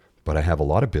savings, but I have a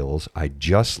lot of bills. I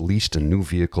just leased a new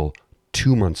vehicle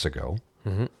 2 months ago,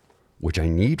 which I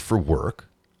need for work.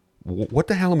 What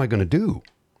the hell am I going to do?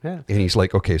 Yeah. And he's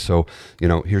like, okay, so,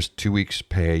 here's 2 weeks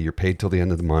pay. You're paid till the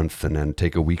end of the month, and then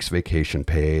take a week's vacation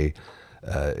pay.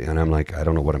 And I'm like, I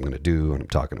don't know what I'm going to do. And I'm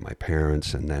talking to my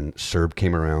parents. And then CERB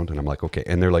came around, and I'm like, okay.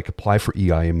 And they're like, apply for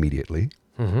EI immediately.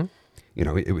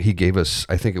 He gave us,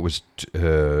 I think it was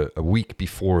a week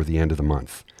before the end of the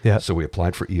month. Yeah. So we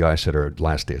applied for EI, said our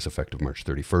last day is effective March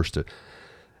 31st.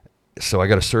 So I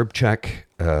got a CERB check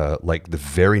like the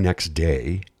very next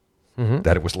day.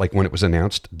 That it was like when it was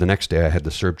announced. The next day I had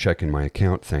the CERB check in my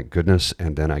account, thank goodness.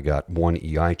 And then I got one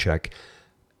EI check.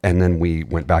 And then we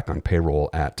went back on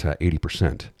payroll at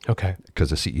 80%. Okay.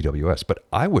 Because of CEWS. But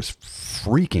I was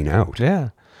freaking out. Yeah.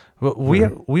 Well,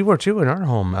 we were too in our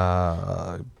home.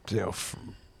 There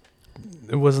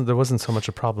wasn't so much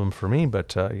a problem for me,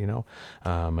 but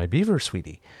my Beaver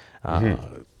sweetie,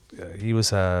 he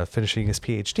was finishing his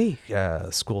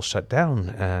PhD. School shut down,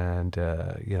 and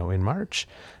in March,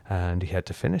 and he had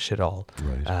to finish it all.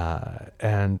 Right.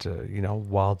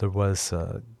 While there was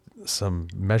some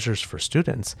measures for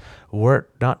students, were it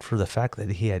not for the fact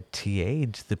that he had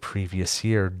TA'd the previous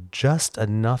year just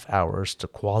enough hours to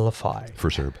qualify for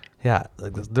CERB. Yeah,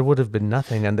 like there would have been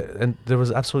nothing, and there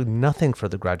was absolutely nothing for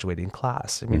the graduating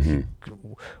class. I mean,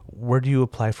 where do you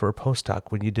apply for a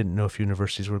postdoc when you didn't know if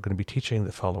universities were going to be teaching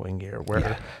the following year?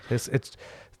 Where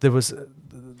there was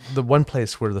the one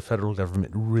place where the federal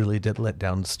government really did let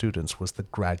down the students was the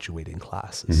graduating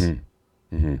classes,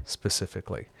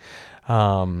 specifically.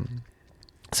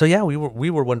 So yeah, we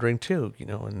were wondering too,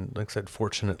 and like I said,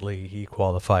 fortiously he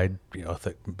qualified,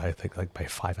 I think by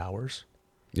 5 hours.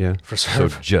 Yeah. For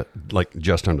CERB. So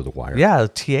just under the wire. Yeah,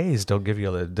 TAs doesn't give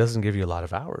you a lot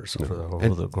of hours over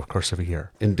the course of a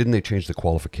year. And didn't they change the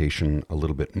qualification a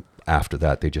little bit after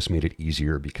that? They just made it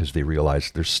easier because they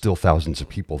realized there's still thousands of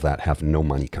people that have no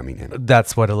money coming in.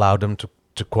 That's what allowed them to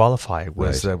qualify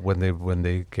was when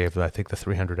they gave, I think, the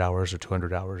 300 hours or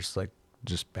 200 hours, like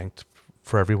just banked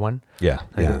for everyone. Yeah.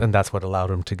 And that's what allowed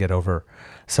them to get over.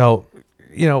 So,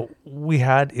 we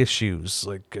had issues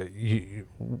like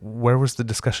where was the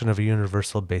discussion of a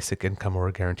universal basic income or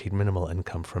a guaranteed minimal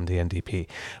income from the NDP?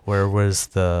 Where was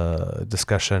the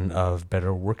discussion of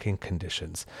better working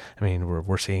conditions? I mean,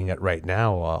 we're seeing it right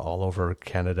now all over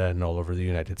Canada and all over the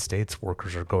United States.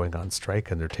 Workers are going on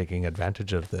strike and they're taking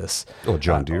advantage of this. Oh,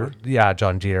 John Deere? Yeah,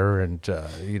 John Deere and,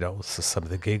 some of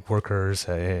the gig workers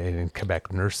in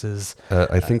Quebec, nurses.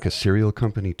 I think a cereal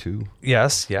company too.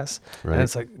 Yes. Right. And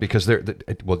it's like, because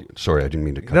sorry, I didn't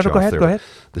mean to cut you off there. Go ahead.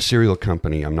 The cereal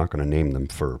company, I'm not going to name them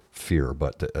for fear,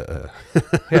 but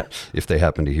if they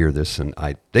happen to hear this, and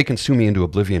they can sue me into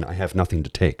oblivion, I have nothing to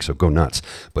take, so go nuts.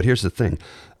 But here's the thing.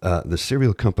 The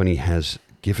cereal company has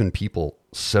given people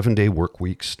 7-day work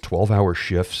weeks, 12-hour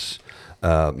shifts,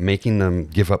 making them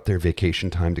give up their vacation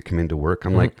time to come into work.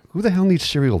 I'm like, who the hell needs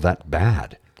cereal that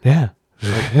bad? Yeah.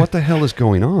 Like, what the hell is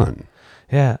going on?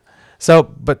 Yeah. So,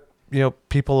 but,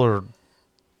 people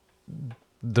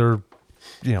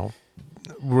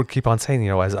we keep on saying,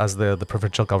 as the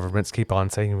provincial governments keep on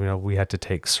saying, we had to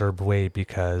take CERB away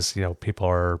because, people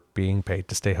are being paid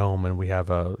to stay home and we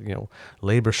have a,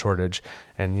 labor shortage.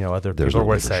 And, other people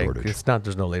were saying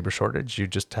there's no labor shortage. You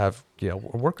just have, a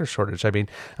worker shortage. I mean,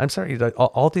 I'm sorry,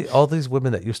 all these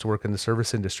women that used to work in the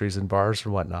service industries and bars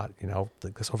and whatnot,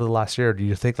 like this over the last year, do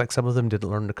you think like some of them didn't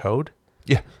learn to code?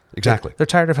 Yeah, exactly. They're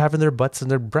tired of having their butts and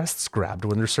their breasts grabbed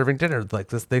when they're serving dinner. Like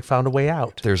this, they found a way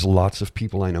out. There's lots of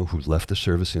people I know who left the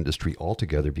service industry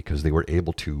altogether because they were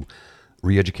able to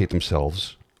re-educate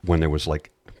themselves when there was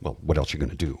what else are you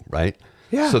going to do, right?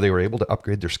 Yeah. So they were able to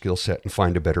upgrade their skill set and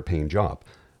find a better paying job.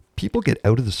 People get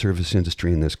out of the service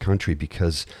industry in this country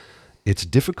because it's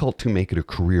difficult to make it a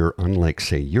career, unlike,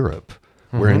 say, Europe,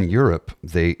 where in Europe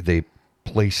they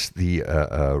place the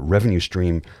revenue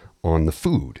stream on the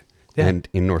food. Yeah. And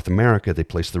in North America, they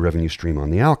place the revenue stream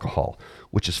on the alcohol,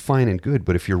 which is fine and good.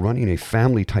 But if you're running a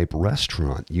family-type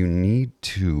restaurant, you need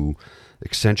to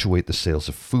accentuate the sales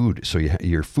of food. So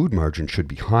your food margin should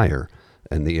be higher,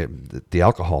 and the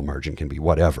alcohol margin can be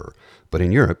whatever. But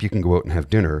in Europe, you can go out and have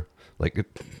dinner. Like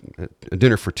a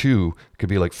dinner for two could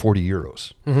be like 40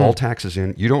 euros. All taxes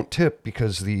in. You don't tip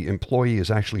because the employee is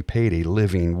actually paid a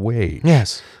living wage.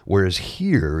 Yes. Whereas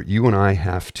here, you and I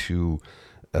have to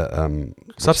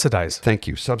Subsidize. Thank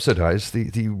you. Subsidize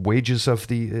the wages of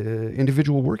the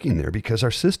individual working there, because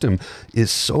our system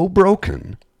is so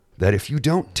broken that if you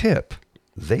don't tip,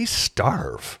 they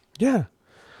starve. Yeah.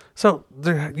 So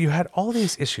you had all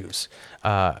these issues,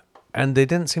 and they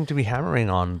didn't seem to be hammering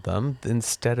on them.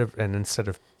 Instead of,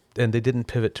 and they didn't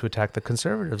pivot to attack the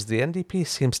Conservatives. The NDP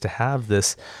seems to have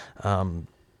this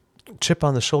chip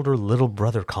on the shoulder, little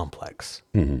brother complex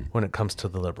when it comes to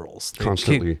the Liberals. They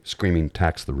Constantly screaming,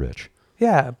 tax the rich.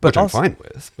 Yeah, but which I'm fine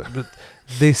with. But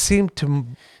they seem to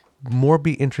more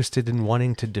be interested in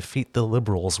wanting to defeat the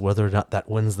Liberals, whether or not that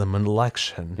wins them an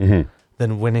election,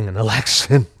 than winning an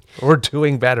election or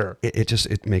doing better.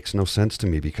 It makes no sense to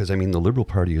me, because, I mean, the Liberal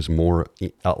Party is more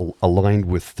aligned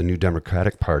with the New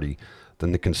Democratic Party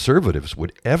than the Conservatives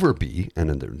would ever be, and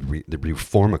the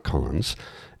Reformicons,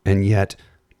 and yet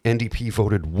NDP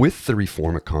voted with the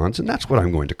Reformicons, and that's what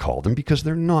I'm going to call them, because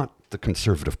they're not the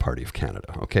Conservative Party of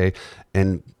Canada, okay?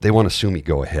 And they want to sue me,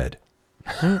 go ahead,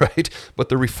 right? But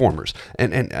the Reformers.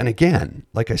 And again,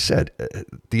 like I said,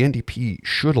 the NDP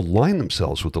should align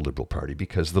themselves with the Liberal Party,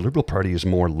 because the Liberal Party is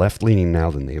more left-leaning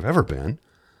now than they've ever been.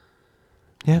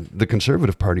 Yeah. The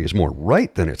Conservative Party is more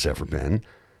right than it's ever been.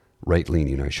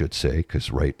 Right-leaning, I should say,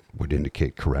 because right would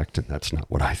indicate correct, and that's not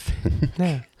what I think.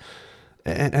 Yeah.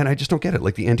 And I just don't get it.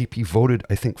 Like, the NDP voted,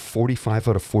 I think, 45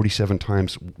 out of 47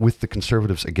 times with the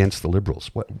Conservatives against the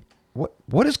Liberals.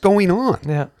 What is going on?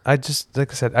 Yeah,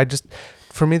 like I said,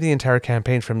 for me, the entire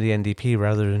campaign from the NDP,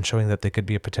 rather than showing that they could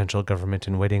be a potential government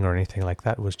in waiting or anything like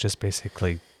that, was just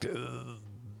basically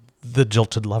the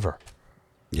jilted lover.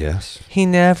 Yes. He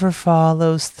never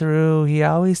follows through. He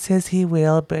always says he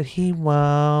will, but he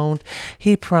won't.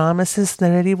 He promises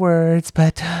 30 words,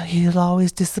 but he'll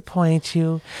always disappoint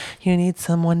you. You need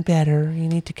someone better. You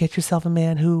need to get yourself a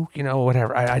man who,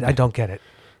 whatever. I don't get it.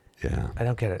 Yeah. I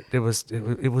don't get it. It was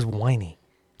whiny.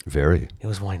 Very. It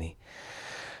was whiny.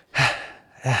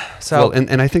 So, well,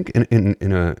 and I think in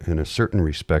a certain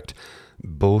respect,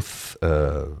 both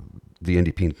the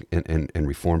NDP and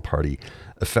Reform Party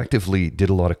effectively did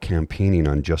a lot of campaigning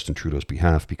on Justin Trudeau's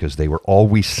behalf, because they were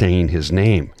always saying his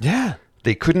name. Yeah.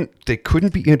 They couldn't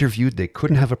be interviewed. They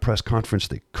couldn't have a press conference.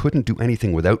 They couldn't do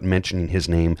anything without mentioning his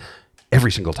name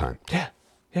every single time. Yeah.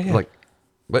 Like,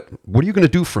 what are you going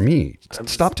to do for me?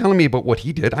 Stop telling me about what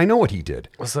he did. I know what he did.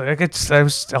 So I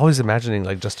was always imagining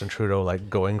like Justin Trudeau like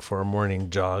going for a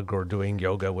morning jog or doing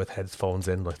yoga with headphones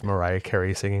in, with Mariah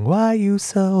Carey singing "Why You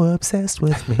So Obsessed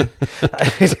With Me."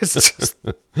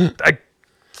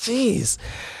 Jeez.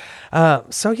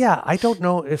 So yeah, I don't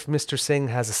know if Mr. Singh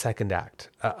has a second act.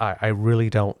 I really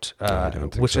don't. I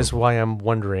don't think which so. is why I'm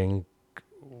wondering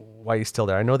why he's still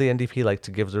there. I know the NDP like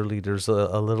to give their leaders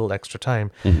a little extra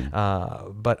time,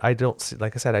 but I don't see,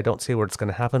 like I said, I don't see where it's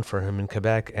going to happen for him in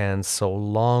Quebec. And so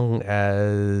long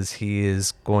as he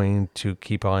is going to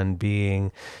keep on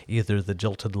being either the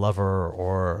jilted lover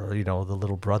or, the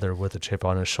little brother with a chip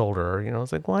on his shoulder,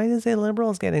 it's like, why is the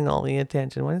Liberals getting all the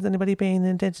attention? Why is anybody paying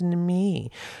attention to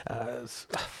me?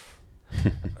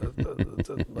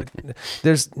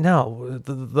 There's no,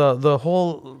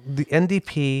 the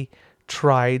NDP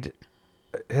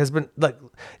has been like,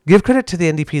 give credit to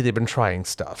the NDP. They've been trying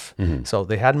stuff. So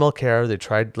they had Mulcair. They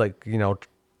tried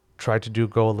tried to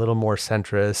go a little more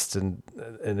centrist,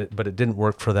 but it didn't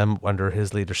work for them under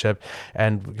his leadership.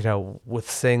 And with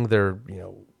Singh, they're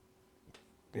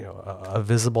a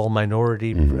visible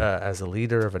minority as a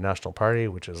leader of a national party,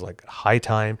 which is like high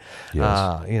time.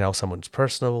 Yes. Someone who's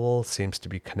personable, seems to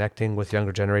be connecting with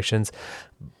younger generations,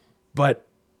 but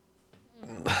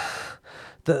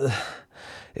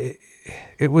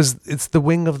it's the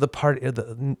wing of the party.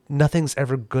 Nothing's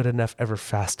ever good enough, ever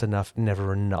fast enough,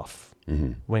 never enough.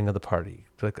 Wing of the party,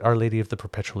 like Our Lady of the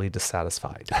Perpetually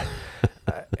Dissatisfied,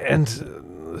 and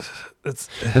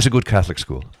That's a good Catholic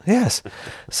school. yes.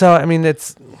 So I mean,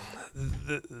 this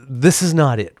is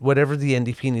not it. Whatever the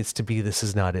NDP needs to be, this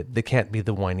is not it. They can't be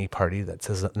the whiny party that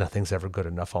says that nothing's ever good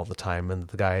enough all the time, and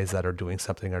the guys that are doing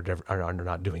something are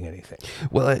not doing anything.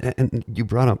 Well, and you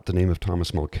brought up the name of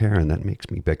Thomas Mulcair, and that makes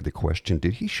me beg the question,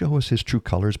 did he show us his true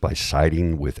colors by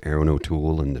siding with Aaron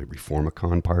O'Toole and the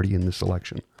Reformicon party in this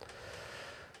election?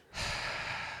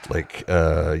 Like,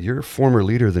 you're a former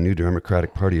leader of the New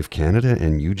Democratic Party of Canada,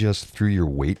 and you just threw your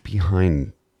weight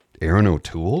behind Aaron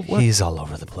O'Toole? What? He's all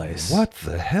over the place. What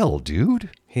the hell, dude?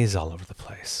 He's all over the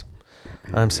place.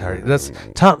 I'm sorry. That's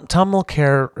Tom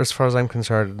Mulcair, as far as I'm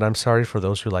concerned, and I'm sorry for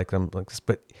those who like them like this,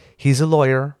 but he's a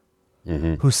lawyer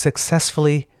who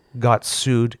successfully got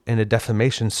sued in a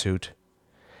defamation suit,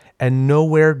 and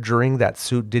nowhere during that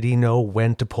suit did he know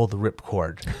when to pull the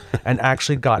ripcord, and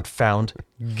actually got found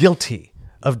guilty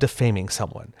of defaming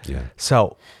someone. Yeah.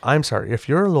 So I'm sorry, if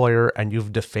you're a lawyer and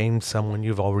you've defamed someone,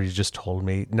 you've already just told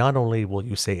me, not only will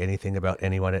you say anything about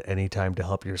anyone at any time to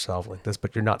help yourself like this,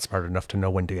 but you're not smart enough to know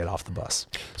when to get off the bus.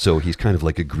 So he's kind of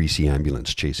like a greasy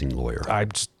ambulance chasing lawyer.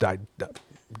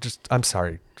 I'm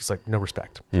sorry. Just like no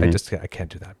respect. I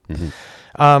can't do that.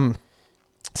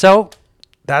 So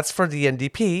that's for the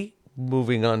NDP.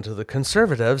 Moving on to the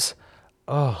Conservatives.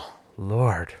 Oh,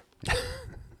 Lord.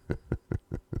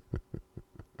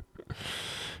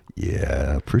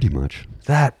 Yeah, pretty much.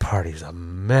 That party's a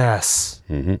mess.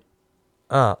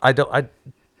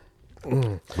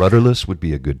 Rudderless would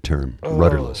be a good term.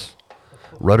 Rudderless.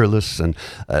 Rudderless and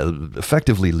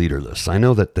effectively leaderless. I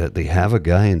know that they have a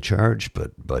guy in charge,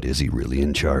 but is he really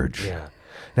in charge? Yeah.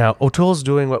 Now, O'Toole's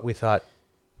doing what we thought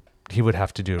he would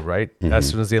have to do, right? As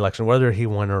soon as the election, whether he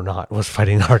won or not, was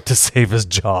fighting hard to save his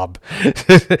job.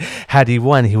 Had he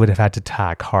won, he would have had to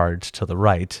tack hard to the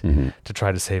right to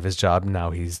try to save his job.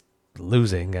 Now he's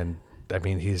losing, and I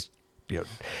mean,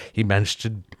 he managed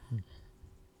to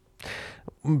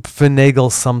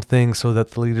finagle something so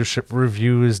that the leadership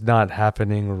review is not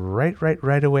happening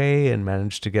right away, and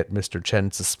managed to get Mr.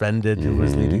 Chen suspended, who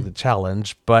was leading the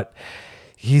challenge. But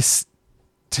he's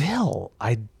still,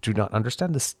 I do not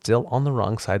understand, is still on the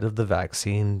wrong side of the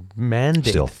vaccine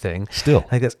mandate thing. Still.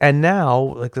 Like this. And now,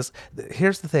 like this,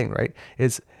 here's the thing, right?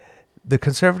 Is the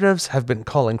Conservatives have been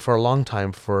calling for a long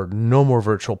time for no more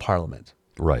virtual parliament.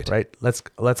 Right. Right? Let's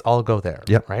all go there.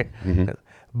 Yep. Right?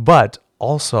 But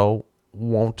also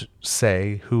won't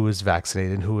say who is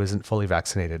vaccinated and who isn't fully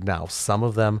vaccinated. Now, some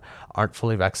of them aren't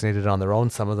fully vaccinated on their own.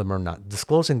 Some of them are not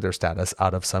disclosing their status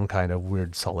out of some kind of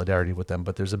weird solidarity with them.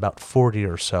 But there's about 40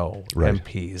 or so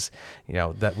MPs,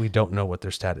 that we don't know what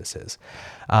their status is.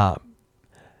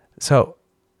 So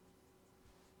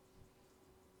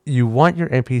you want your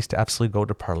MPs to absolutely go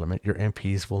to Parliament. Your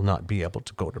MPs will not be able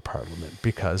to go to Parliament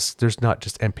because there's not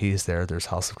just MPs there. There's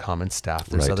House of Commons staff.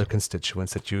 There's other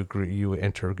constituents that you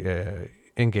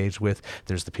engage with.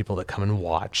 There's the people that come and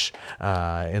watch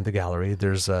in the gallery.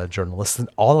 There's journalists, and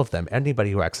all of them.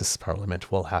 Anybody who accesses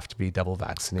Parliament will have to be double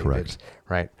vaccinated. Correct.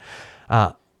 Right?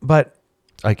 But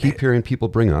I keep hearing people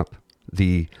bring up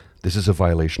this is a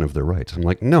violation of their rights. I'm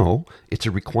like, no, it's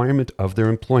a requirement of their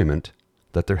employment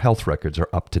that their health records are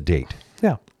up to date.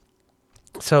 Yeah.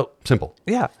 So simple.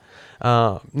 Yeah.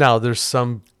 Now there's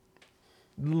some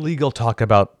legal talk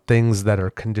about things that are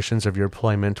conditions of your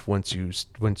employment once you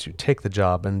take the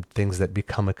job, and things that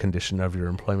become a condition of your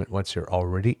employment once you're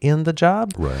already in the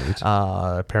job. Right.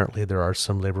 Apparently there are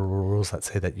some labor rules that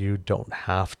say that you don't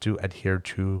have to adhere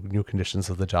to new conditions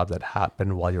of the job that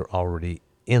happen while you're already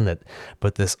in it.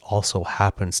 But this also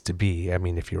happens to be, I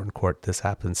mean, if you're in court, this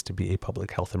happens to be a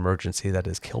public health emergency that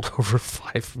has killed over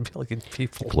 5 million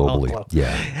people globally.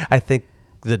 Yeah. I think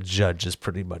the judge is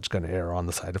pretty much going to err on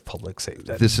the side of public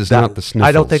safety. This is not the sniffles.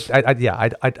 I don't think.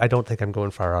 I don't think I'm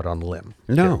going far out on a limb.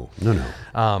 No.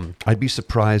 I'd be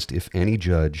surprised if any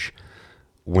judge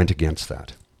went against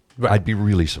that. Right. I'd be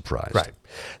really surprised. Right.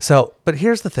 So, but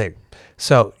here's the thing.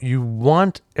 So you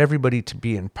want everybody to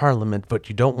be in Parliament, but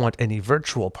you don't want any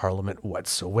virtual Parliament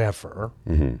whatsoever.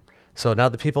 So now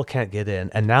the people can't get in,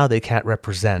 and now they can't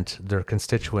represent their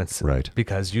constituents, right,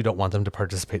 because you don't want them to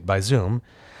participate by Zoom.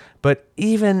 But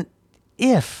even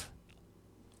if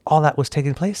all that was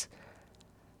taking place,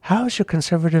 how is your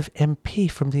Conservative MP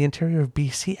from the interior of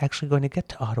BC actually going to get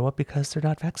to Ottawa because they're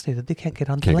not vaccinated? They can't get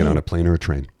on the plane. Can't get on a plane or a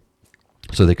train.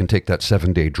 So they can take that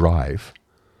 7-day drive.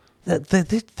 They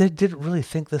didn't really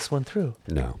think this one through.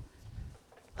 No.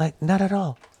 Like, not at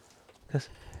all.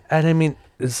 And I mean,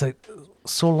 it's like,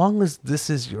 so long as this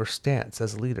is your stance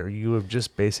as a leader, you have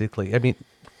just basically, I mean,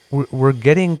 we're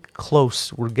getting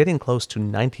close. We're getting close to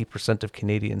 90% of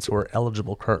Canadians who are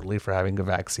eligible currently for having a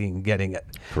vaccine getting it.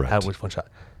 Correct. With one shot.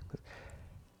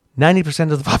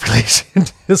 90% of the population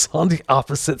is on the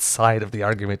opposite side of the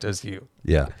argument as you.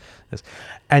 Yeah.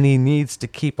 And he needs to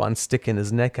keep on sticking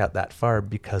his neck out that far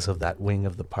because of that wing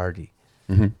of the party.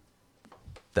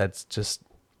 That's just...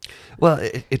 Well,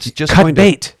 it's just cut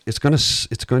bait. It's going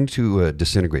to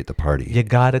disintegrate the party. You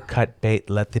gotta cut bait.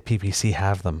 Let the PPC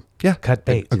have them. Yeah, cut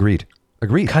bait. Agreed.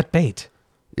 Cut bait.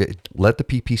 Let the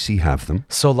PPC have them.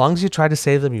 So long as you try to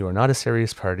save them, you are not a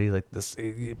serious party like this.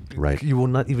 Right. You will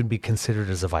not even be considered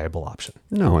as a viable option.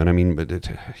 No, and I mean, but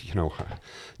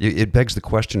it begs the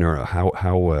question: how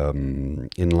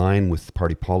in line with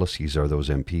party policies are those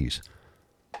MPs?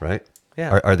 Right.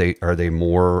 Yeah. Are they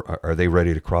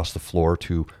ready to cross the floor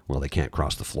to, well, they can't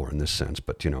cross the floor in this sense,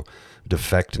 but,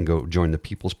 defect and go join the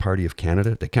People's Party of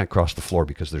Canada? They can't cross the floor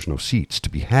because there's no seats to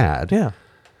be had. Yeah.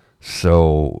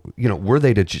 So, were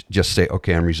they to just say,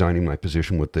 okay, I'm resigning my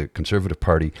position with the Conservative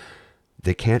Party,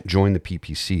 they can't join the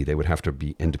PPC. They would have to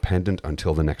be independent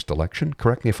until the next election.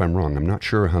 Correct me if I'm wrong. I'm not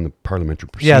sure how the parliamentary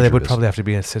procedure Yeah, they would is. probably have to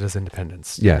be sit as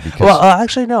independents. Yeah, because... Well,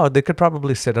 actually, no. They could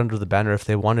probably sit under the banner if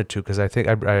they wanted to, because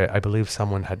I believe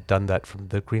someone had done that from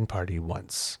the Green Party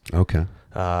once. Okay.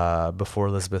 Before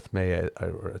Elizabeth May,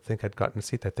 I think had gotten a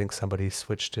seat. I think somebody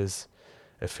switched his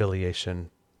affiliation.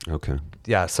 Okay.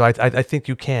 Yeah, so I think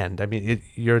you can. I mean,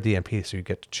 you're the MP, so you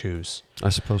get to choose. I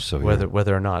suppose so,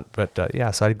 whether or not. But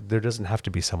so there doesn't have to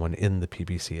be someone in the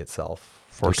PBC itself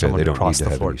for someone they to don't cross need to the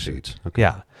have floor. any seats. Okay.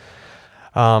 Yeah.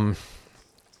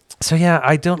 So yeah,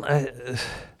 I don't.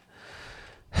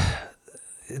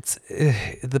 It's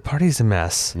the party's a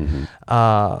mess. Mm-hmm.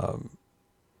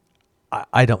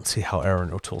 I don't see how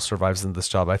Aaron O'Toole survives in this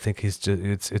job. I think it's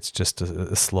just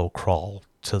a slow crawl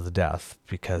to the death,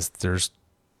 because there's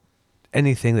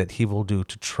anything that he will do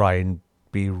to try and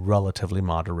be relatively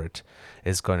moderate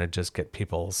is going to just get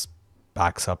people's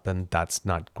backs up, and that's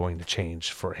not going to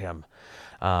change for him.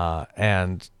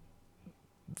 And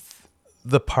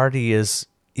the party is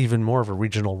even more of a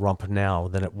regional rump now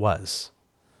than it was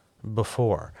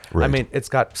before. Right. I mean, it's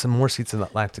got some more seats in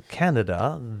Atlantic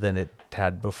Canada than it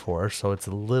had before, so it's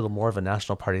a little more of a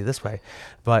national party this way.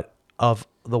 But of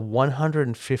the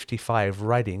 155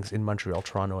 ridings in Montreal,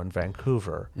 Toronto, and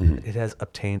Vancouver, it has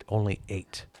obtained only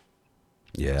 8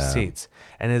 seats,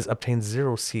 and has obtained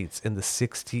 0 seats in the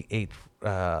 68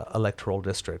 electoral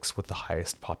districts with the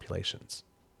highest populations.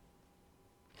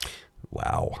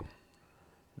 Wow.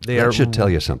 That should tell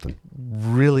you something.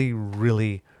 Really,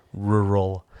 really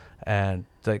rural, and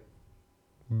like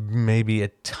maybe a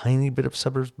tiny bit of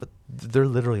suburbs, but they're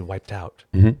literally wiped out.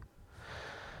 Mm-hmm.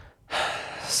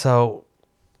 So,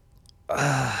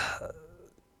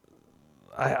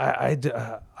 I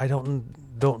don't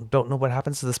know what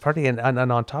happens to this party, and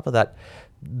on top of that,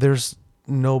 there's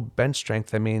no bench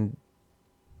strength. I mean,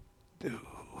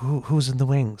 who's in the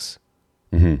wings?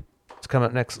 Mm-hmm. It's coming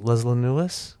up next. Leslie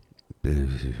Lewis,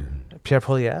 Pierre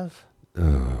Poilievre.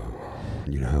 Oh,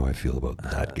 you know how I feel about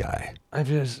that guy. I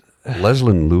just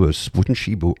Leslie Lewis, wouldn't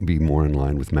she be more in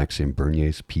line with Maxime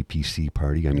Bernier's PPC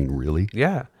party? I mean, really?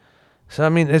 yeah. So I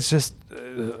mean, it's just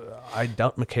I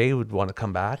doubt McKay would want to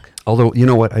come back. Although, you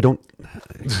know what, I don't.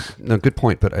 No, good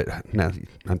point. But now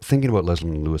I'm thinking about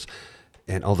Leslie Lewis,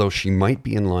 and although she might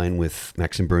be in line with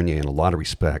Maxime Bernier in a lot of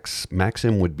respects,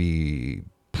 Maxime would be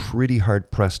pretty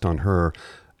hard pressed on her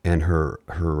and her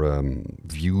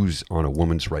views on a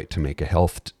woman's right to make an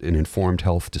informed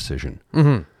health decision.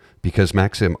 Mm-hmm. Because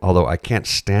Maxime, although I can't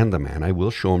stand the man, I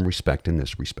will show him respect in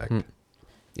this respect.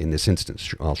 In this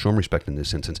instance, I'll show him respect in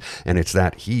this instance. And it's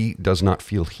that he does not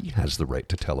feel he has the right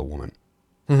to tell a woman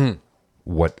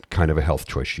what kind of a health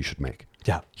choice she should make.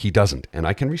 Yeah. He doesn't. And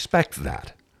I can respect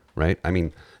that, right? I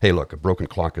mean, hey, look, a broken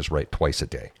clock is right twice a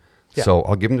day. Yeah. So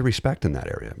I'll give him the respect in that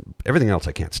area. Everything else,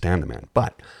 I can't stand the man.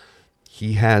 But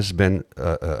he has been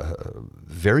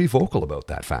very vocal about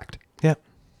that fact. Yeah.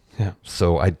 Yeah.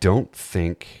 So I don't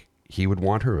think he would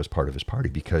want her as part of his party,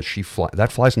 because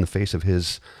that flies in the face of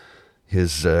his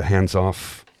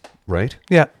hands-off, right?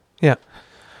 Yeah, yeah.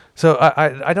 So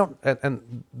I don't,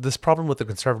 and this problem with the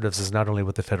Conservatives is not only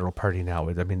with the federal party now.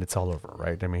 I mean, it's all over,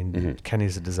 right? I mean,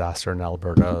 Kenny's a disaster in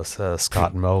Alberta.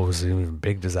 Scott Moe is an even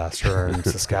big disaster in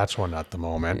Saskatchewan at the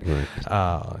moment. Right.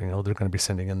 They're going to be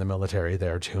sending in the military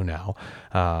there too now.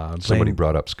 Somebody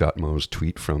brought up Scott Moe's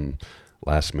tweet from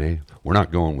last May. We're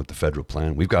not going with the federal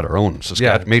plan. We've got our own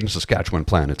made in Saskatchewan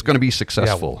plan. It's going to be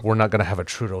successful. Yeah, we're not going to have a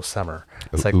Trudeau summer.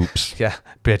 It's oops. Yeah,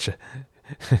 bitch.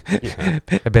 Yeah.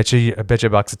 I bet you a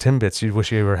box of Timbits. You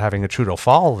wish you were having a Trudeau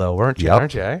fall, though, weren't you? Yep.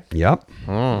 Aren't you? Eh? Yep.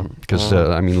 Because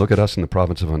I mean, look at us in the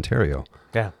province of Ontario.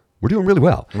 Yeah, we're doing really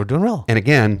well. We're doing well. And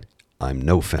again, I'm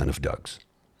no fan of Doug's,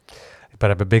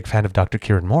 but I'm a big fan of Dr.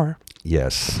 Kieran Moore.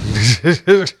 Yes.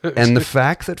 And the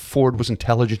fact that Ford was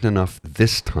intelligent enough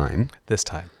this time.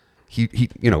 He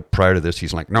prior to this,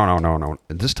 he's like, no.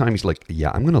 And this time he's like,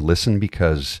 yeah, I'm going to listen,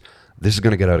 because this is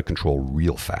going to get out of control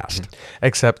real fast.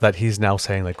 Except that he's now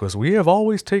saying, like, we have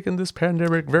always taken this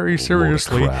pandemic very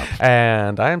seriously.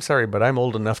 And I'm sorry, but I'm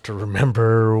old enough to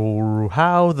remember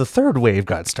how the third wave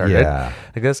got started. Yeah.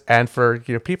 I guess, and for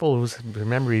people whose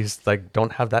memories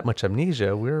don't have that much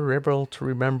amnesia, we're able to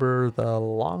remember the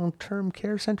long-term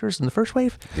care centers in the first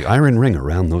wave. The iron ring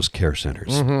around those care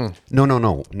centers.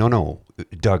 No.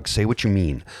 Doug, say what you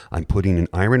mean. I'm putting an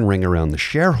iron ring around the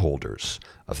shareholders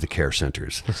of the care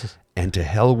centers. And to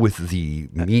hell with the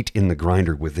meat in the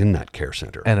grinder within that care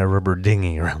center. And a rubber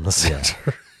dinghy around the center.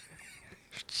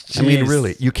 Yeah. I mean,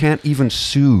 really, you can't even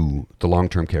sue the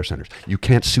long-term care centers. You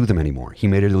can't sue them anymore. He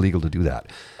made it illegal to do that.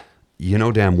 you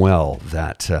know damn well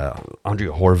that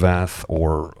Andrea Horvath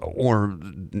or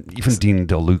even Dean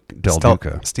Del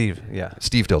Duca. Steve, yeah.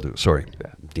 Steve Del Duca, sorry.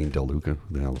 Yeah. Dean Del Duca,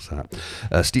 who the hell is that?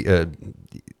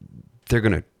 They're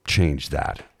going to change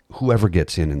that. Whoever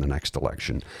gets in the next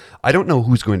election. I don't know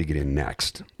who's going to get in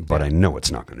next, but I know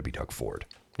it's not going to be Doug Ford.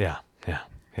 Yeah, yeah,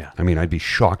 yeah. I mean, I'd be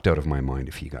shocked out of my mind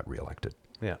if he got reelected.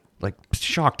 Yeah. Like,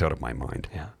 shocked out of my mind.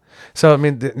 Yeah. So, I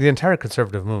mean, the entire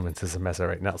conservative movement is a mess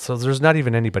right now. So there's not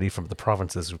even anybody from the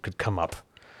provinces who could come up,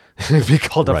 be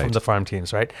called up from the farm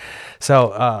teams, right?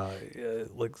 So,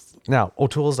 like now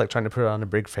O'Toole's like trying to put on a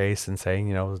big face and saying,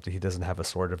 you know, he doesn't have a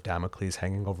sword of Damocles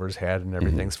hanging over his head and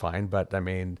everything's fine. But I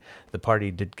mean, the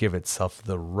party did give itself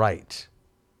the right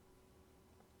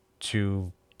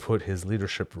to put his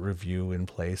leadership review in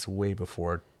place way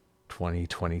before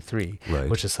 2023,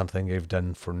 which is something they've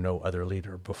done for no other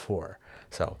leader before.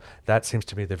 So that seems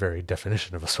to be the very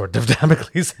definition of a sword of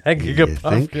Damocles hanging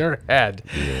above your head.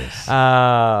 Yes.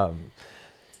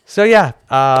 So yeah,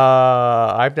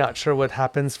 I'm not sure what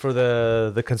happens for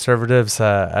the Conservatives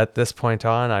at this point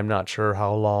on. I'm not sure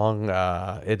how long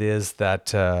it is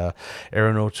that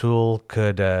Aaron O'Toole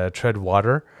could tread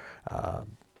water.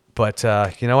 But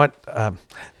you know what?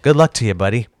 Good luck to you,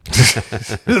 buddy.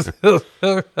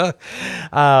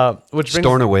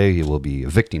 Stornoway, he will be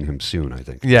evicting him soon, I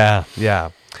think. Yeah,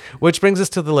 yeah. Which brings us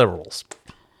to the Liberals.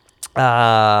 You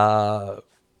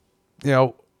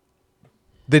know,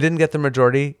 they didn't get the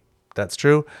majority. That's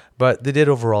true. But they did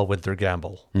overall with their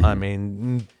gamble. I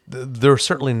mean, they're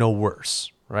certainly no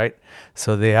worse, right?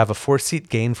 So they have a 4-seat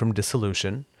gain from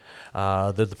dissolution.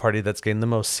 They're the party that's gained the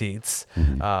most seats.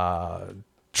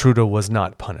 Trudeau was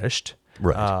not punished.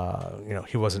 Right. You know,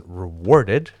 he wasn't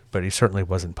rewarded, but he certainly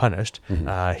wasn't punished.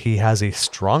 He has a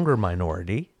stronger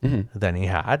minority than he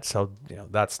had, so you know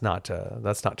that's not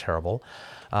terrible.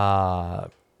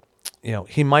 You know,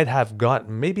 he might have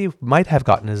gotten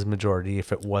his majority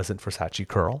if it wasn't for Sachi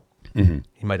Curl. He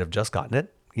might have just gotten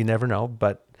it. You never know,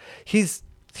 but he's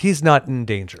not in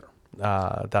danger.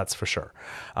 That's for sure.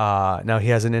 Now he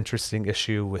has an interesting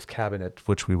issue with cabinet,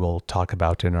 which we will talk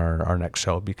about in our next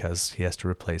show, because he has to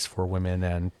replace 4 women,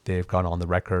 and they've gone on the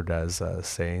record as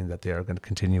saying that they are going to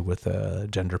continue with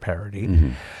gender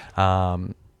parity.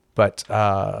 But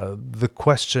the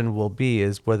question will be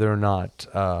is whether or not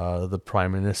the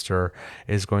Prime Minister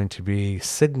is going to be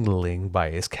signaling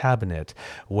by his cabinet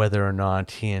whether or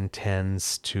not he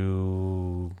intends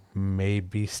to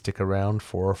maybe stick around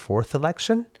for a 4th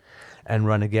election and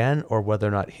run again, or whether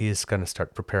or not he's going to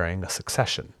start preparing a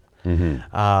succession.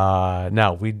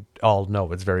 Now, we all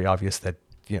know it's very obvious that,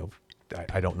 you know,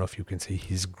 I don't know if you can see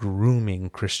he's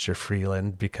grooming Chrystia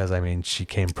Freeland, because, I mean, she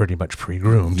came pretty much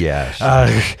pre-groomed. Yes.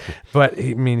 But,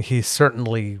 I mean, he's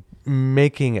certainly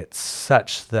making it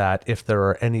such that if there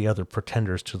are any other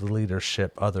pretenders to the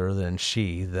leadership other than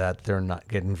she, that they're not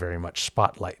getting very much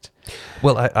spotlight.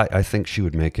 Well, I think she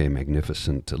would make a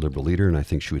magnificent Liberal leader, and I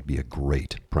think she would be a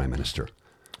great Prime Minister.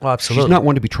 Well, absolutely. She's not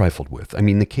one to be trifled with. I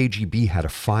mean, the KGB had a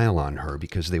file on her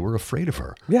because they were afraid of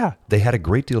her. Yeah. They had a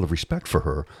great deal of respect for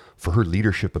her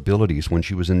leadership abilities when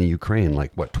she was in the Ukraine,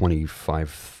 like,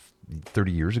 25,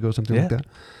 30 years ago, something like that.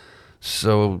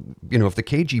 So, you know, if the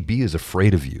KGB is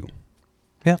afraid of you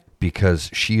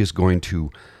because she is going to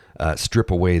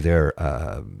strip away their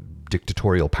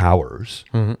dictatorial powers,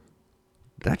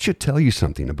 that should tell you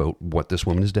something about what this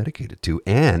woman is dedicated to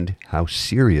and how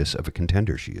serious of a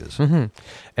contender she is.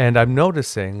 And I'm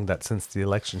noticing that since the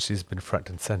election, she's been front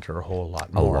and center a whole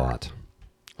lot more.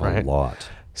 A lot.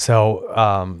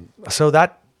 So, so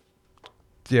that,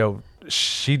 you know,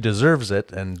 she deserves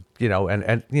it, and you know,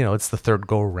 and you know, it's the 3rd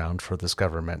go around for this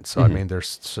government. So I mean, there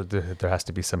has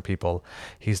to be some people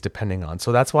he's depending on.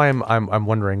 So that's why I'm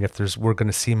wondering if we're going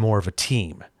to see more of a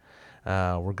team.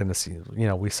 We're going to see, you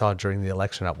know, we saw during the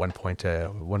election at one point,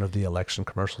 one of the election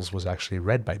commercials was actually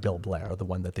read by Bill Blair, the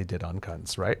one that they did on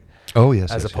guns, right? Oh,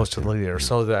 yes. As opposed to the leader.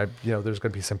 So that, you know, there's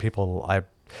going to be some people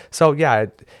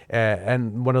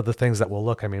and one of the things that we'll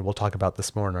look, I mean, we'll talk about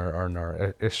this more in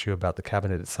our issue about the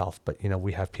cabinet itself, but, you know,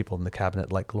 we have people in the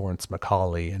cabinet like Lawrence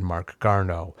Macaulay and Mark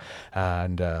Garneau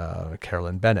and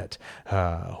Carolyn Bennett,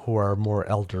 who are more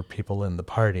elder people in the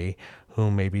party, who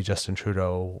maybe Justin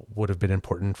Trudeau would have been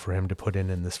important for him to put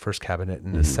in this first cabinet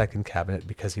and the second cabinet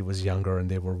because he was younger and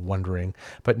they were wondering.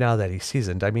 But now that he's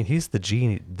seasoned, I mean, he's the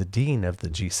dean of the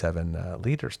G7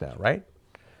 leaders now, right?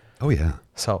 Oh, yeah.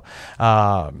 So,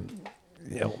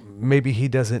 you know, maybe he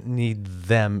doesn't need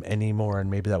them anymore,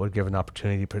 and maybe that would give an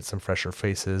opportunity to put some fresher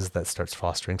faces that starts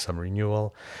fostering some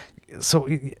renewal. So,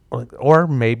 or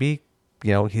maybe,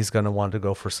 you know, he's going to want to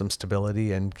go for some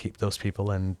stability and keep those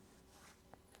people and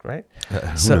right?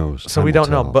 Who knows? So Time we will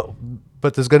don't know, tell.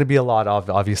 but there's going to be a lot of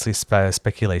obviously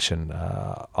speculation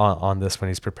on this when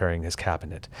he's preparing his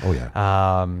cabinet. Oh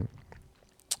yeah.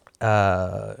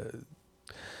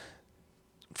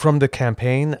 From the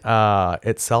campaign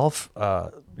itself,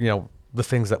 the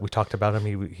things that we talked about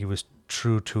him, he was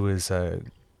true to his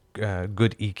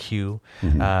good EQ,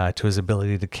 to his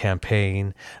ability to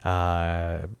campaign.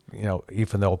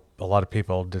 Even though a lot of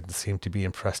people didn't seem to be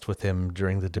impressed with him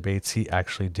during the debates, he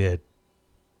actually did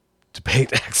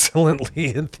debate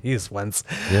excellently in these ones.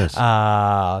 Yes.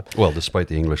 Well, despite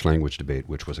the English language debate,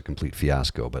 which was a complete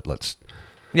fiasco, but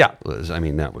I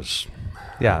mean, that was,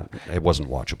 it wasn't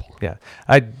watchable. Yeah,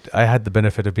 I had the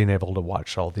benefit of being able to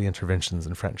watch all the interventions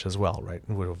in French as well, right?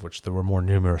 Of which there were more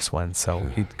numerous ones, so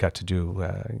he got to do.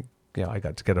 I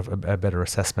got to get a better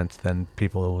assessment than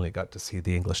people who only got to see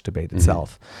the English debate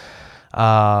itself.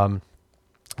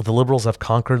 The Liberals have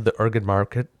conquered the urban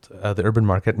market,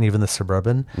 and even the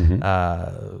suburban.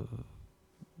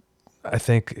 I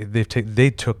think they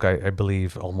took, I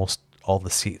believe, almost all the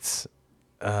seats.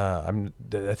 I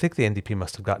think the NDP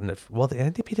must have gotten it. Well, the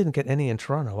NDP didn't get any in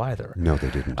Toronto either. No, they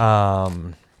didn't.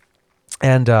 Also,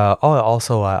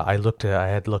 I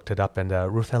had looked it up, and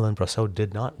Ruth Ellen Brosseau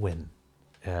did not win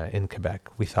in Quebec.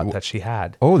 We thought that she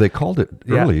had. Oh, they called it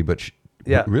early, but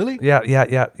really? Yeah.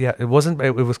 It wasn't.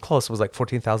 It was close. It was like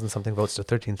 14,000 something votes to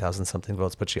 13,000 something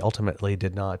votes, but she ultimately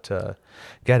did not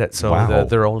get it. So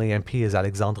their only MP is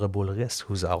Alexandre Boulris,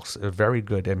 who's also a very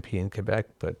good MP in Quebec,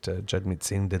 but Jagmeet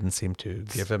Singh didn't seem to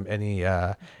give him any.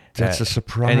 That's a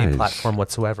surprise. Any platform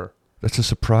whatsoever. That's a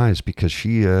surprise because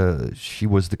she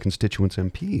was the constituent's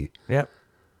MP. Yep.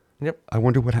 I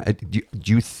wonder do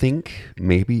you think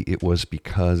maybe it was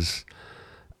because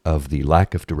of the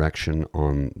lack of direction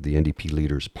on the NDP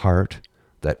leader's part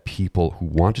that people who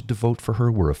wanted to vote for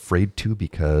her were afraid to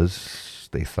because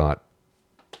they thought...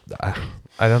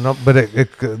 I don't know, but it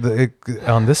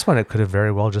on this one, it could have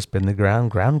very well just been the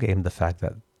ground game. The fact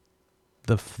that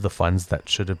the funds that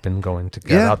should have been going to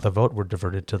get out the vote were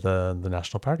diverted to the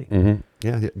National Party. Mm-hmm.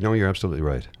 Yeah, no, you're absolutely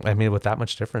right. I mean, with that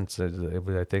much difference, I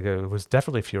think it was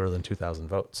definitely fewer than 2,000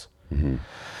 votes. Mm-hmm.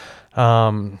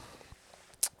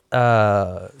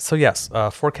 So yes,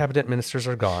 4 cabinet ministers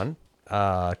are gone.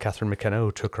 Catherine McKenna,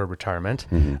 who took her retirement,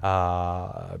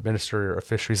 Minister of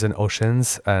Fisheries and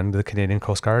Oceans and the Canadian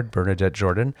Coast Guard, Bernadette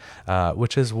Jordan,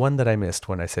 which is one that I missed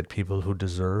when I said people who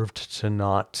deserved to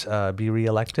not be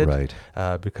reelected, right?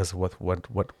 Because of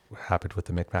what happened with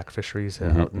the Mi'kmaq fisheries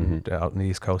out in the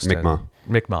East Coast.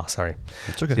 Mi'kmaq, sorry.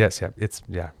 It's okay. Yes, it's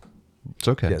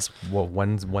okay. Yes, well,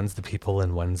 one's the people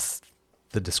and one's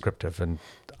the descriptive, and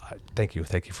thank you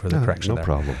for the correction. No there.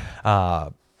 problem.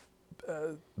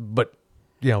 But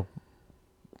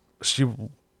she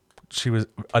was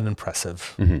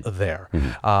unimpressive there.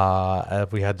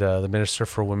 We had the Minister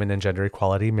for Women and Gender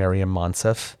Equality, Mariam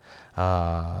Monsef,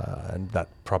 and that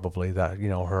probably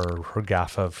her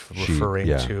gaffe of referring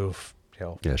to.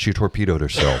 Yeah, she torpedoed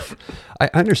herself. I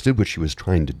understood what she was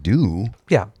trying to do.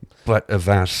 Yeah. But a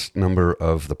vast number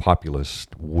of the populace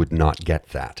would not get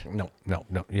that. No.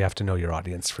 You have to know your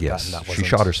audience for that. And that she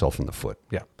shot herself in the foot.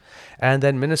 Yeah. And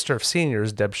then Minister of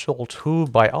Seniors, Deb Schultz, who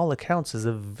by all accounts is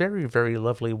a very, very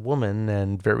lovely woman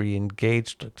and very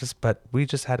engaged. But we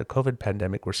just had a COVID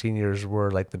pandemic where seniors were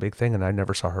like the big thing, and I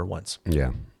never saw her once.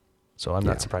 Yeah. So I'm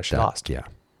not surprised she lost. Yeah.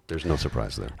 There's no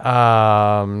surprise there.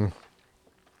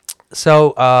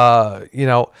 So,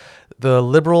 the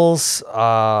Liberals,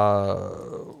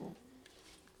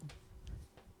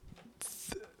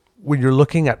 when you're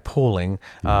looking at polling,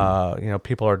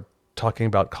 people are talking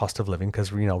about cost of living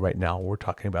because, right now we're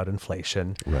talking about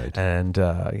inflation. Right. And,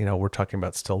 we're talking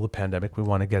about still the pandemic. We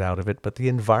want to get out of it, but the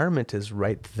environment is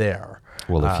right there.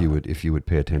 Well, if you would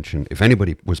pay attention, if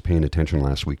anybody was paying attention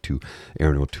last week to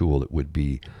Aaron O'Toole, it would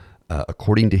be,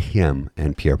 according to him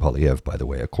and Pierre Poilievre, by the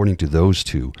way, according to those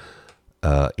two,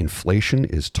 inflation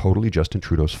is totally Justin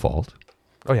Trudeau's fault.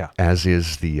 Oh, yeah. As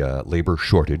is the labor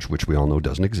shortage, which we all know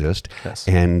doesn't exist. Yes.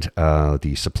 And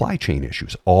the supply chain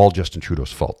issues, all Justin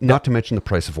Trudeau's fault. Yep. Not to mention the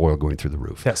price of oil going through the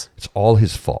roof. Yes. It's all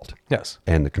his fault. Yes.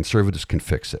 And the Conservatives can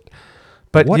fix it.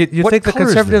 But you think the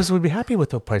Conservatives would be happy with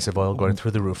the price of oil going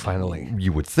through the roof finally?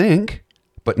 You would think.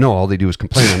 But no, all they do is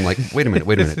complain. I'm like, wait a minute.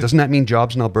 Doesn't that mean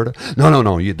jobs in Alberta?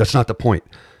 No. That's not the point.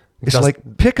 It's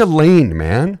like, pick a lane,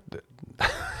 man.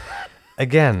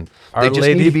 Again, they just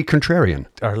need to be contrarian.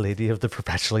 Our Lady of the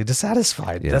Perpetually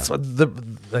Dissatisfied. Yeah. That's what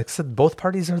like I said, both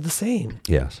parties are the same.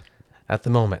 Yes. At the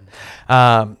moment.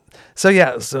 The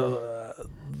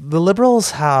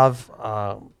Liberals have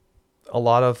a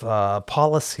lot of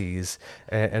policies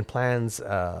and plans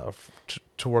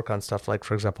to work on stuff like,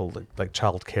 for example, like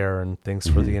childcare and things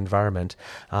for the environment.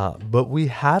 But we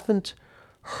haven't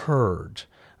heard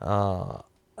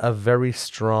a very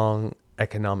strong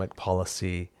economic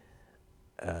policy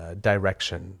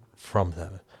direction from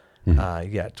them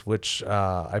yet, which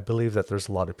I believe that there's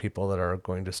a lot of people that are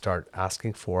going to start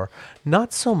asking for.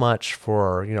 Not so much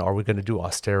for, are we going to do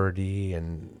austerity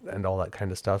and all that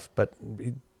kind of stuff, but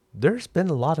there's been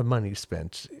a lot of money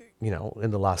spent,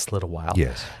 in the last little while.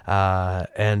 Yes.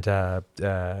 And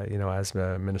as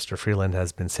Minister Freeland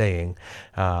has been saying,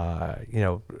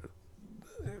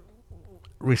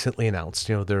 recently announced,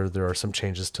 there are some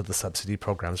changes to the subsidy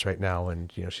programs right now,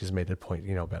 and she's made a point,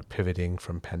 about pivoting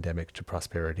from pandemic to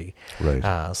prosperity.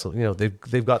 Right. So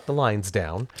they've got the lines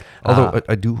down. Although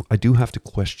I do have to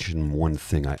question one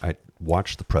thing. I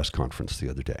watched the press conference the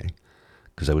other day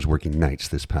because I was working nights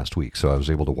this past week, so I was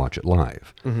able to watch it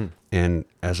live. And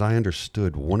as I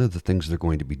understood, one of the things they're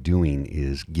going to be doing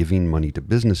is giving money to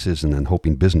businesses and then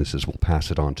hoping businesses will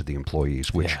pass it on to the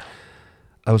employees, which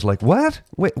I was like, what?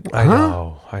 Wait, I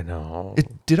know.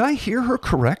 Did I hear her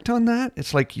correct on that?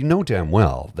 It's like, damn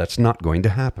well, that's not going to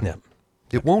happen. Yep.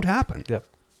 It won't happen. Yep.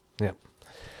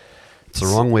 It's the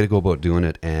wrong way to go about doing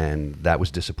it, and that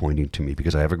was disappointing to me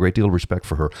because I have a great deal of respect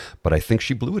for her, but I think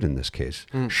she blew it in this case.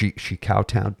 She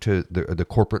kowtowed to the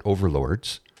corporate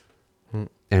overlords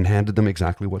and handed them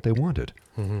exactly what they wanted.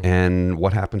 And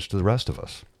what happens to the rest of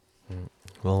us?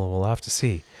 Well, we'll have to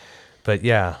see. But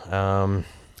yeah.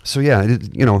 So yeah,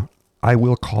 I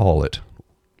will call it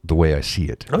the way I see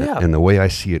it. Oh, yeah. And the way I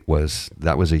see it was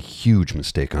that was a huge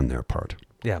mistake on their part.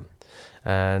 Yeah.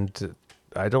 And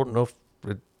I don't know if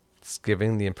it's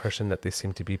giving the impression that they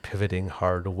seem to be pivoting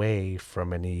hard away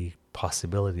from any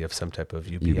possibility of some type of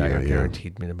UBI or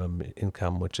guaranteed minimum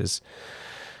income, which is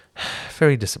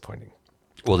very disappointing.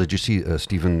 Well, did you see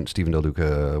Stephen Del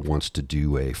Duca wants to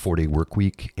do a 4-day work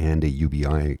week and a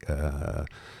UBI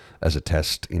as a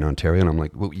test in Ontario? And I'm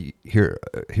like, well,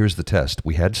 here's the test.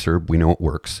 We had CERB. We know it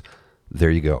works. There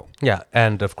you go. Yeah,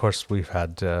 and of course we've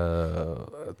had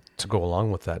to go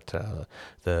along with that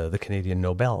the Canadian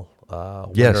Nobel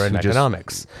winner in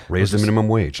economics. Raise the minimum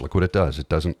wage. Look what it does. It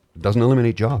doesn't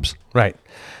eliminate jobs. Right.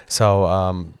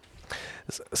 So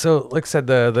so like I said,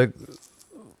 the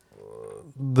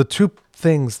two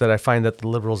things that I find that the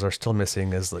Liberals are still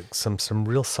missing is like some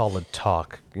real solid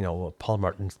talk, Paul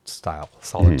Martin style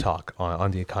solid talk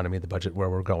on the economy, the budget, where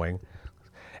we're going.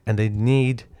 And they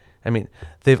dominate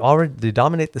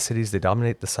the cities, they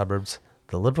dominate the suburbs.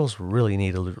 The Liberals really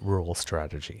need a rural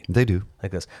strategy. They do.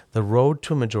 Like this. The road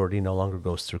to a majority no longer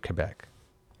goes through Quebec.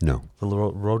 No. The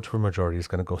road to a majority is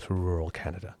going to go through rural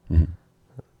Canada.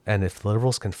 And if the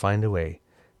Liberals can find a way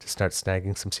to start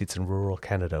snagging some seats in rural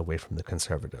Canada away from the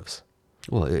Conservatives.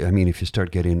 Well, if you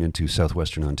start getting into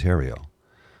southwestern Ontario,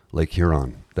 Lake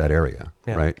Huron, that area,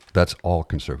 right? That's all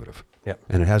Conservative. Yeah.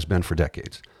 And it has been for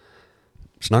decades.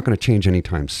 It's not going to change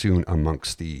anytime soon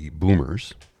amongst the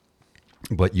boomers,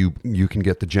 but you can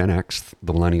get the Gen X,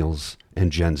 the millennials,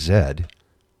 and Gen Z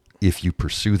if you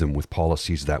pursue them with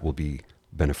policies that will be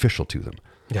beneficial to them.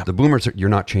 Yeah. The boomers, you're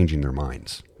not changing their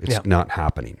minds. It's not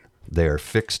happening. They're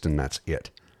fixed and that's it.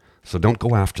 So don't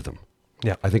go after them.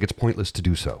 Yeah. I think it's pointless to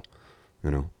do so,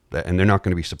 and they're not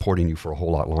going to be supporting you for a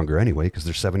whole lot longer anyway because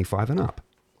they're 75 and up.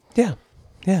 Yeah.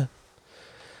 Yeah.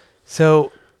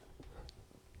 So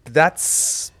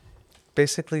that's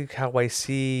basically how I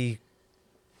see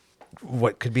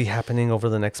what could be happening over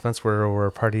the next months,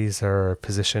 where parties are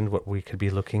positioned, what we could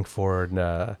be looking for in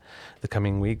the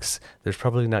coming weeks. There's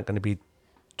probably not going to be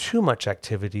too much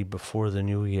activity before the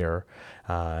new year,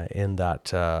 in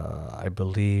that I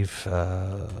believe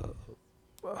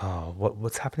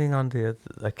what's happening on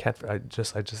I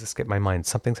just escaped my mind.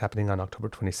 Something's happening on October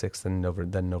 26th and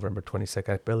then November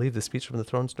 22nd. I believe the speech from the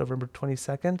throne's November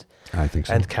 22nd. I think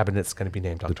so. And cabinet's going to be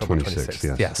named October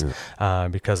 26th. Yes. Yeah.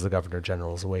 Because the Governor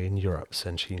General's away in Europe,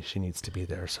 and she needs to be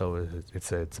there. So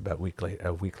it's about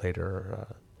a week later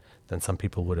than some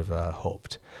people would have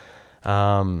hoped.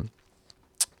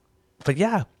 But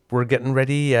yeah, we're getting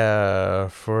ready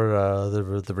for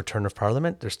the return of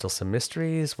Parliament. There's still some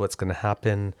mysteries. What's going to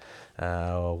happen?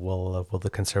 Will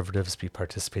the Conservatives be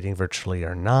participating virtually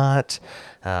or not?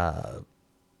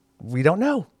 We don't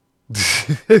know.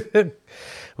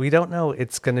 We don't know.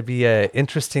 It's going to be an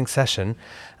interesting session,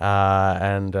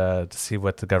 and to see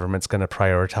what the government's going to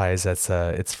prioritize as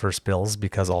its first bills,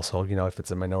 because also, if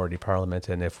it's a minority parliament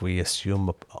and if we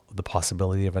assume the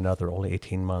possibility of another only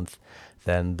 18-month,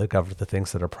 then the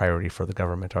things that are priority for the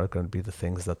government are going to be the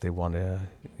things that they want to,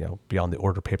 be on the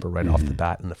order paper right off the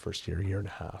bat in the first year and a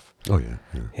half. Oh, yeah.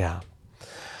 Yeah.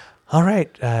 All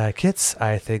right, kids,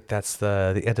 I think that's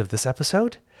the end of this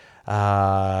episode.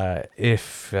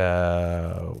 If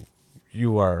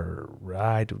you are,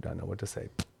 I do not know what to say.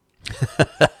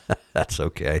 That's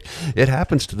okay. It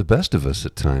happens to the best of us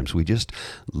at times. We just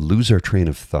lose our train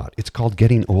of thought. It's called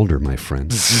getting older, my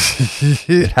friends.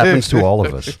 It happens to all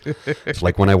of us. It's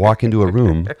like when I walk into a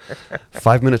room,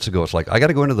 5 minutes ago, it's like, I got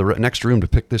to go into the next room to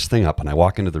pick this thing up. And I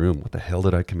walk into the room. What the hell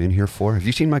did I come in here for? Have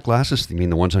you seen my glasses? You mean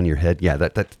the ones on your head? Yeah,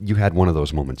 that you had one of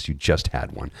those moments. You just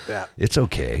had one. Yeah. It's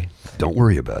okay. Don't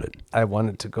worry about it. I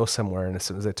wanted to go somewhere, and as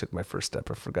soon as I took my first step,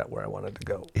 I forgot where I wanted to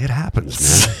go. It happens,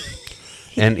 man.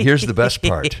 And here's the best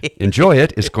part. Enjoy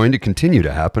it. It's going to continue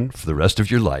to happen for the rest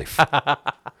of your life.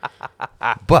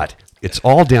 But it's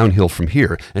all downhill from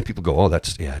here. And people go, oh,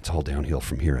 it's all downhill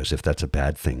from here, as if that's a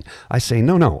bad thing. I say,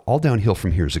 no, all downhill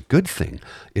from here is a good thing.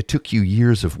 It took you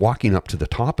years of walking up to the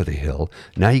top of the hill.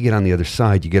 Now you get on the other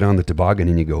side, you get on the toboggan,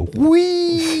 and you go,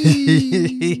 whee!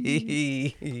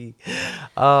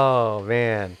 Oh,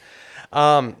 man.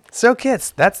 So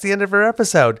kids, that's the end of our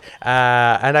episode.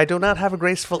 And I do not have a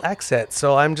graceful exit,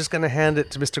 so I'm just going to hand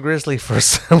it to Mr. Grizzly for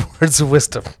some words of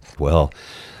wisdom. Well,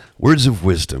 words of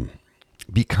wisdom.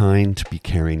 Be kind, be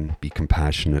caring, be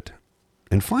compassionate,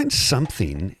 and find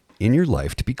something in your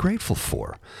life to be grateful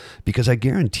for. Because I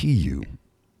guarantee you,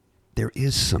 there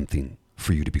is something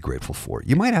for you to be grateful for.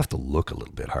 You might have to look a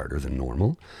little bit harder than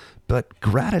normal, but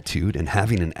gratitude and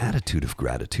having an attitude of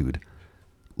gratitude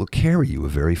will carry you a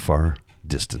very far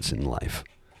distance in life.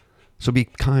 So be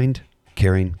kind,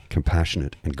 caring,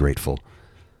 compassionate, and grateful,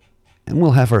 and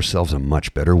we'll have ourselves a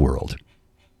much better world.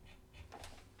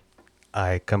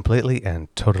 I completely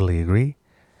and totally agree.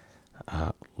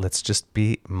 Let's just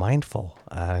be mindful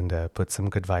and put some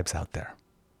good vibes out there.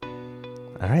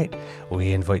 All right.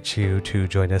 We invite you to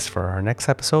join us for our next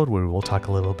episode, where we'll talk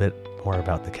a little bit more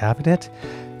about the cabinet.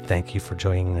 Thank you for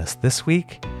joining us this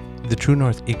week. The True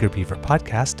North Eager Beaver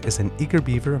podcast is an Eager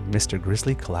Beaver Mr.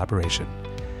 Grizzly collaboration.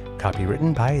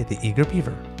 Copywritten by the Eager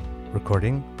Beaver.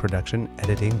 Recording, production,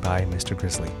 editing by Mr.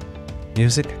 Grizzly.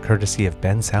 Music courtesy of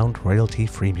Ben Sound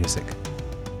royalty-free music.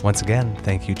 Once again,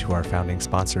 thank you to our founding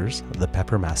sponsors, The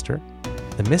Pepper Master,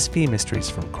 the Miss V Mysteries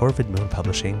from Corvid Moon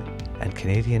Publishing, and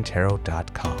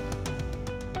CanadianTarot.com.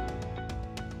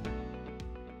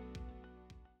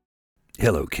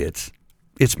 Hello, kids.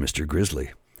 It's Mr. Grizzly,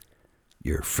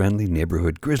 your friendly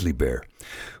neighborhood grizzly bear,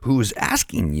 who is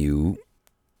asking you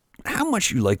how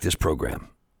much you like this program.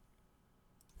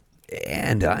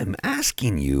 And I'm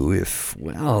asking you if,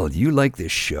 well, you like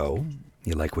this show,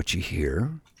 you like what you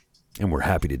hear, and we're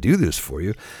happy to do this for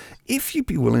you, if you'd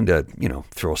be willing to,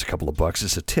 throw us a couple of bucks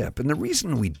as a tip. And the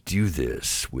reason we do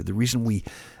this, the reason we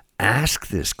ask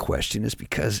this question is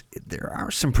because there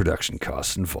are some production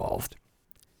costs involved.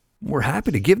 We're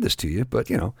happy to give this to you, but,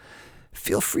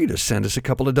 feel free to send us a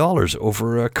couple of dollars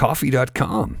over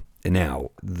coffee.com. And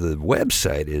now, the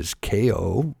website is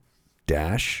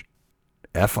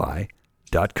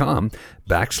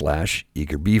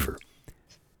ko-fi.com/eagerbeaver.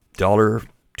 $1,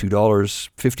 $2,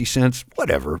 50 cents,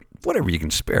 whatever you can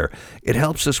spare. It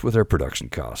helps us with our production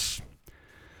costs.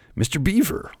 Mr.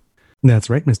 Beaver.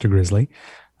 That's right, Mr. Grizzly.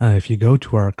 If you go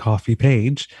to our coffee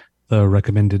page, the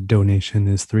recommended donation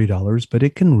is $3, but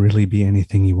it can really be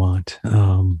anything you want,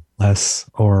 less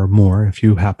or more if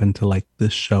you happen to like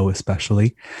this show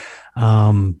especially.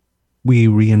 We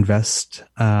reinvest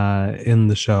in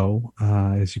the show.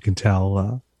 As you can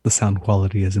tell, the sound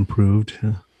quality has improved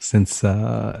since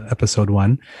episode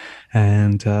 1.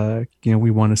 And,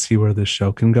 we want to see where this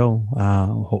show can go.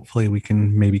 Hopefully we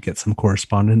can maybe get some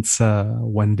correspondence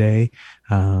one day,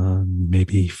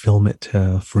 maybe film it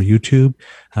for YouTube.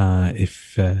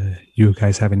 If you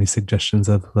guys have any suggestions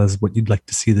of what you'd like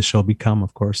to see the show become,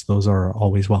 of course, those are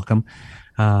always welcome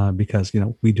because,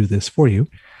 we do this for you.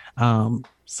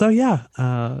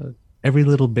 Every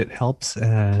little bit helps.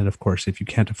 And of course, if you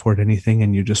can't afford anything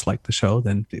and you just like the show,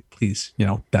 then please,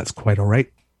 that's quite all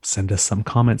right. Send us some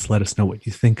comments. Let us know what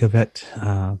you think of it.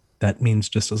 That means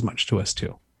just as much to us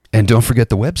too. And don't forget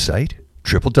the website,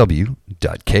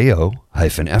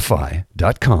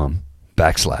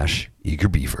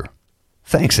 www.ko-fi.com/eagerbeaver.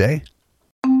 Thanks, eh?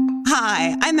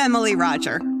 Hi, I'm Emily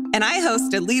Roger, and I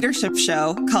host a leadership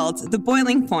show called The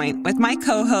Boiling Point with my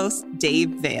co-host, Dave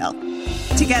Vale.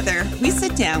 Together, we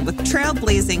sit down with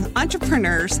trailblazing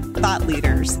entrepreneurs, thought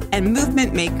leaders, and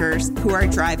movement makers who are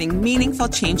driving meaningful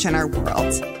change in our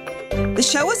world. The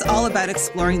show is all about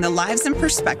exploring the lives and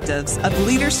perspectives of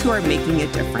leaders who are making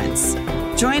a difference.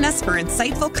 Join us for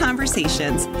insightful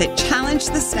conversations that challenge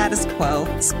the status quo,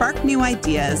 spark new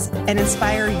ideas, and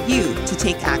inspire you to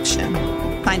take action.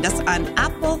 Find us on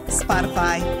Apple,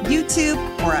 Spotify, YouTube,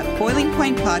 or at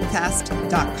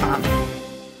boilingpointpodcast.com.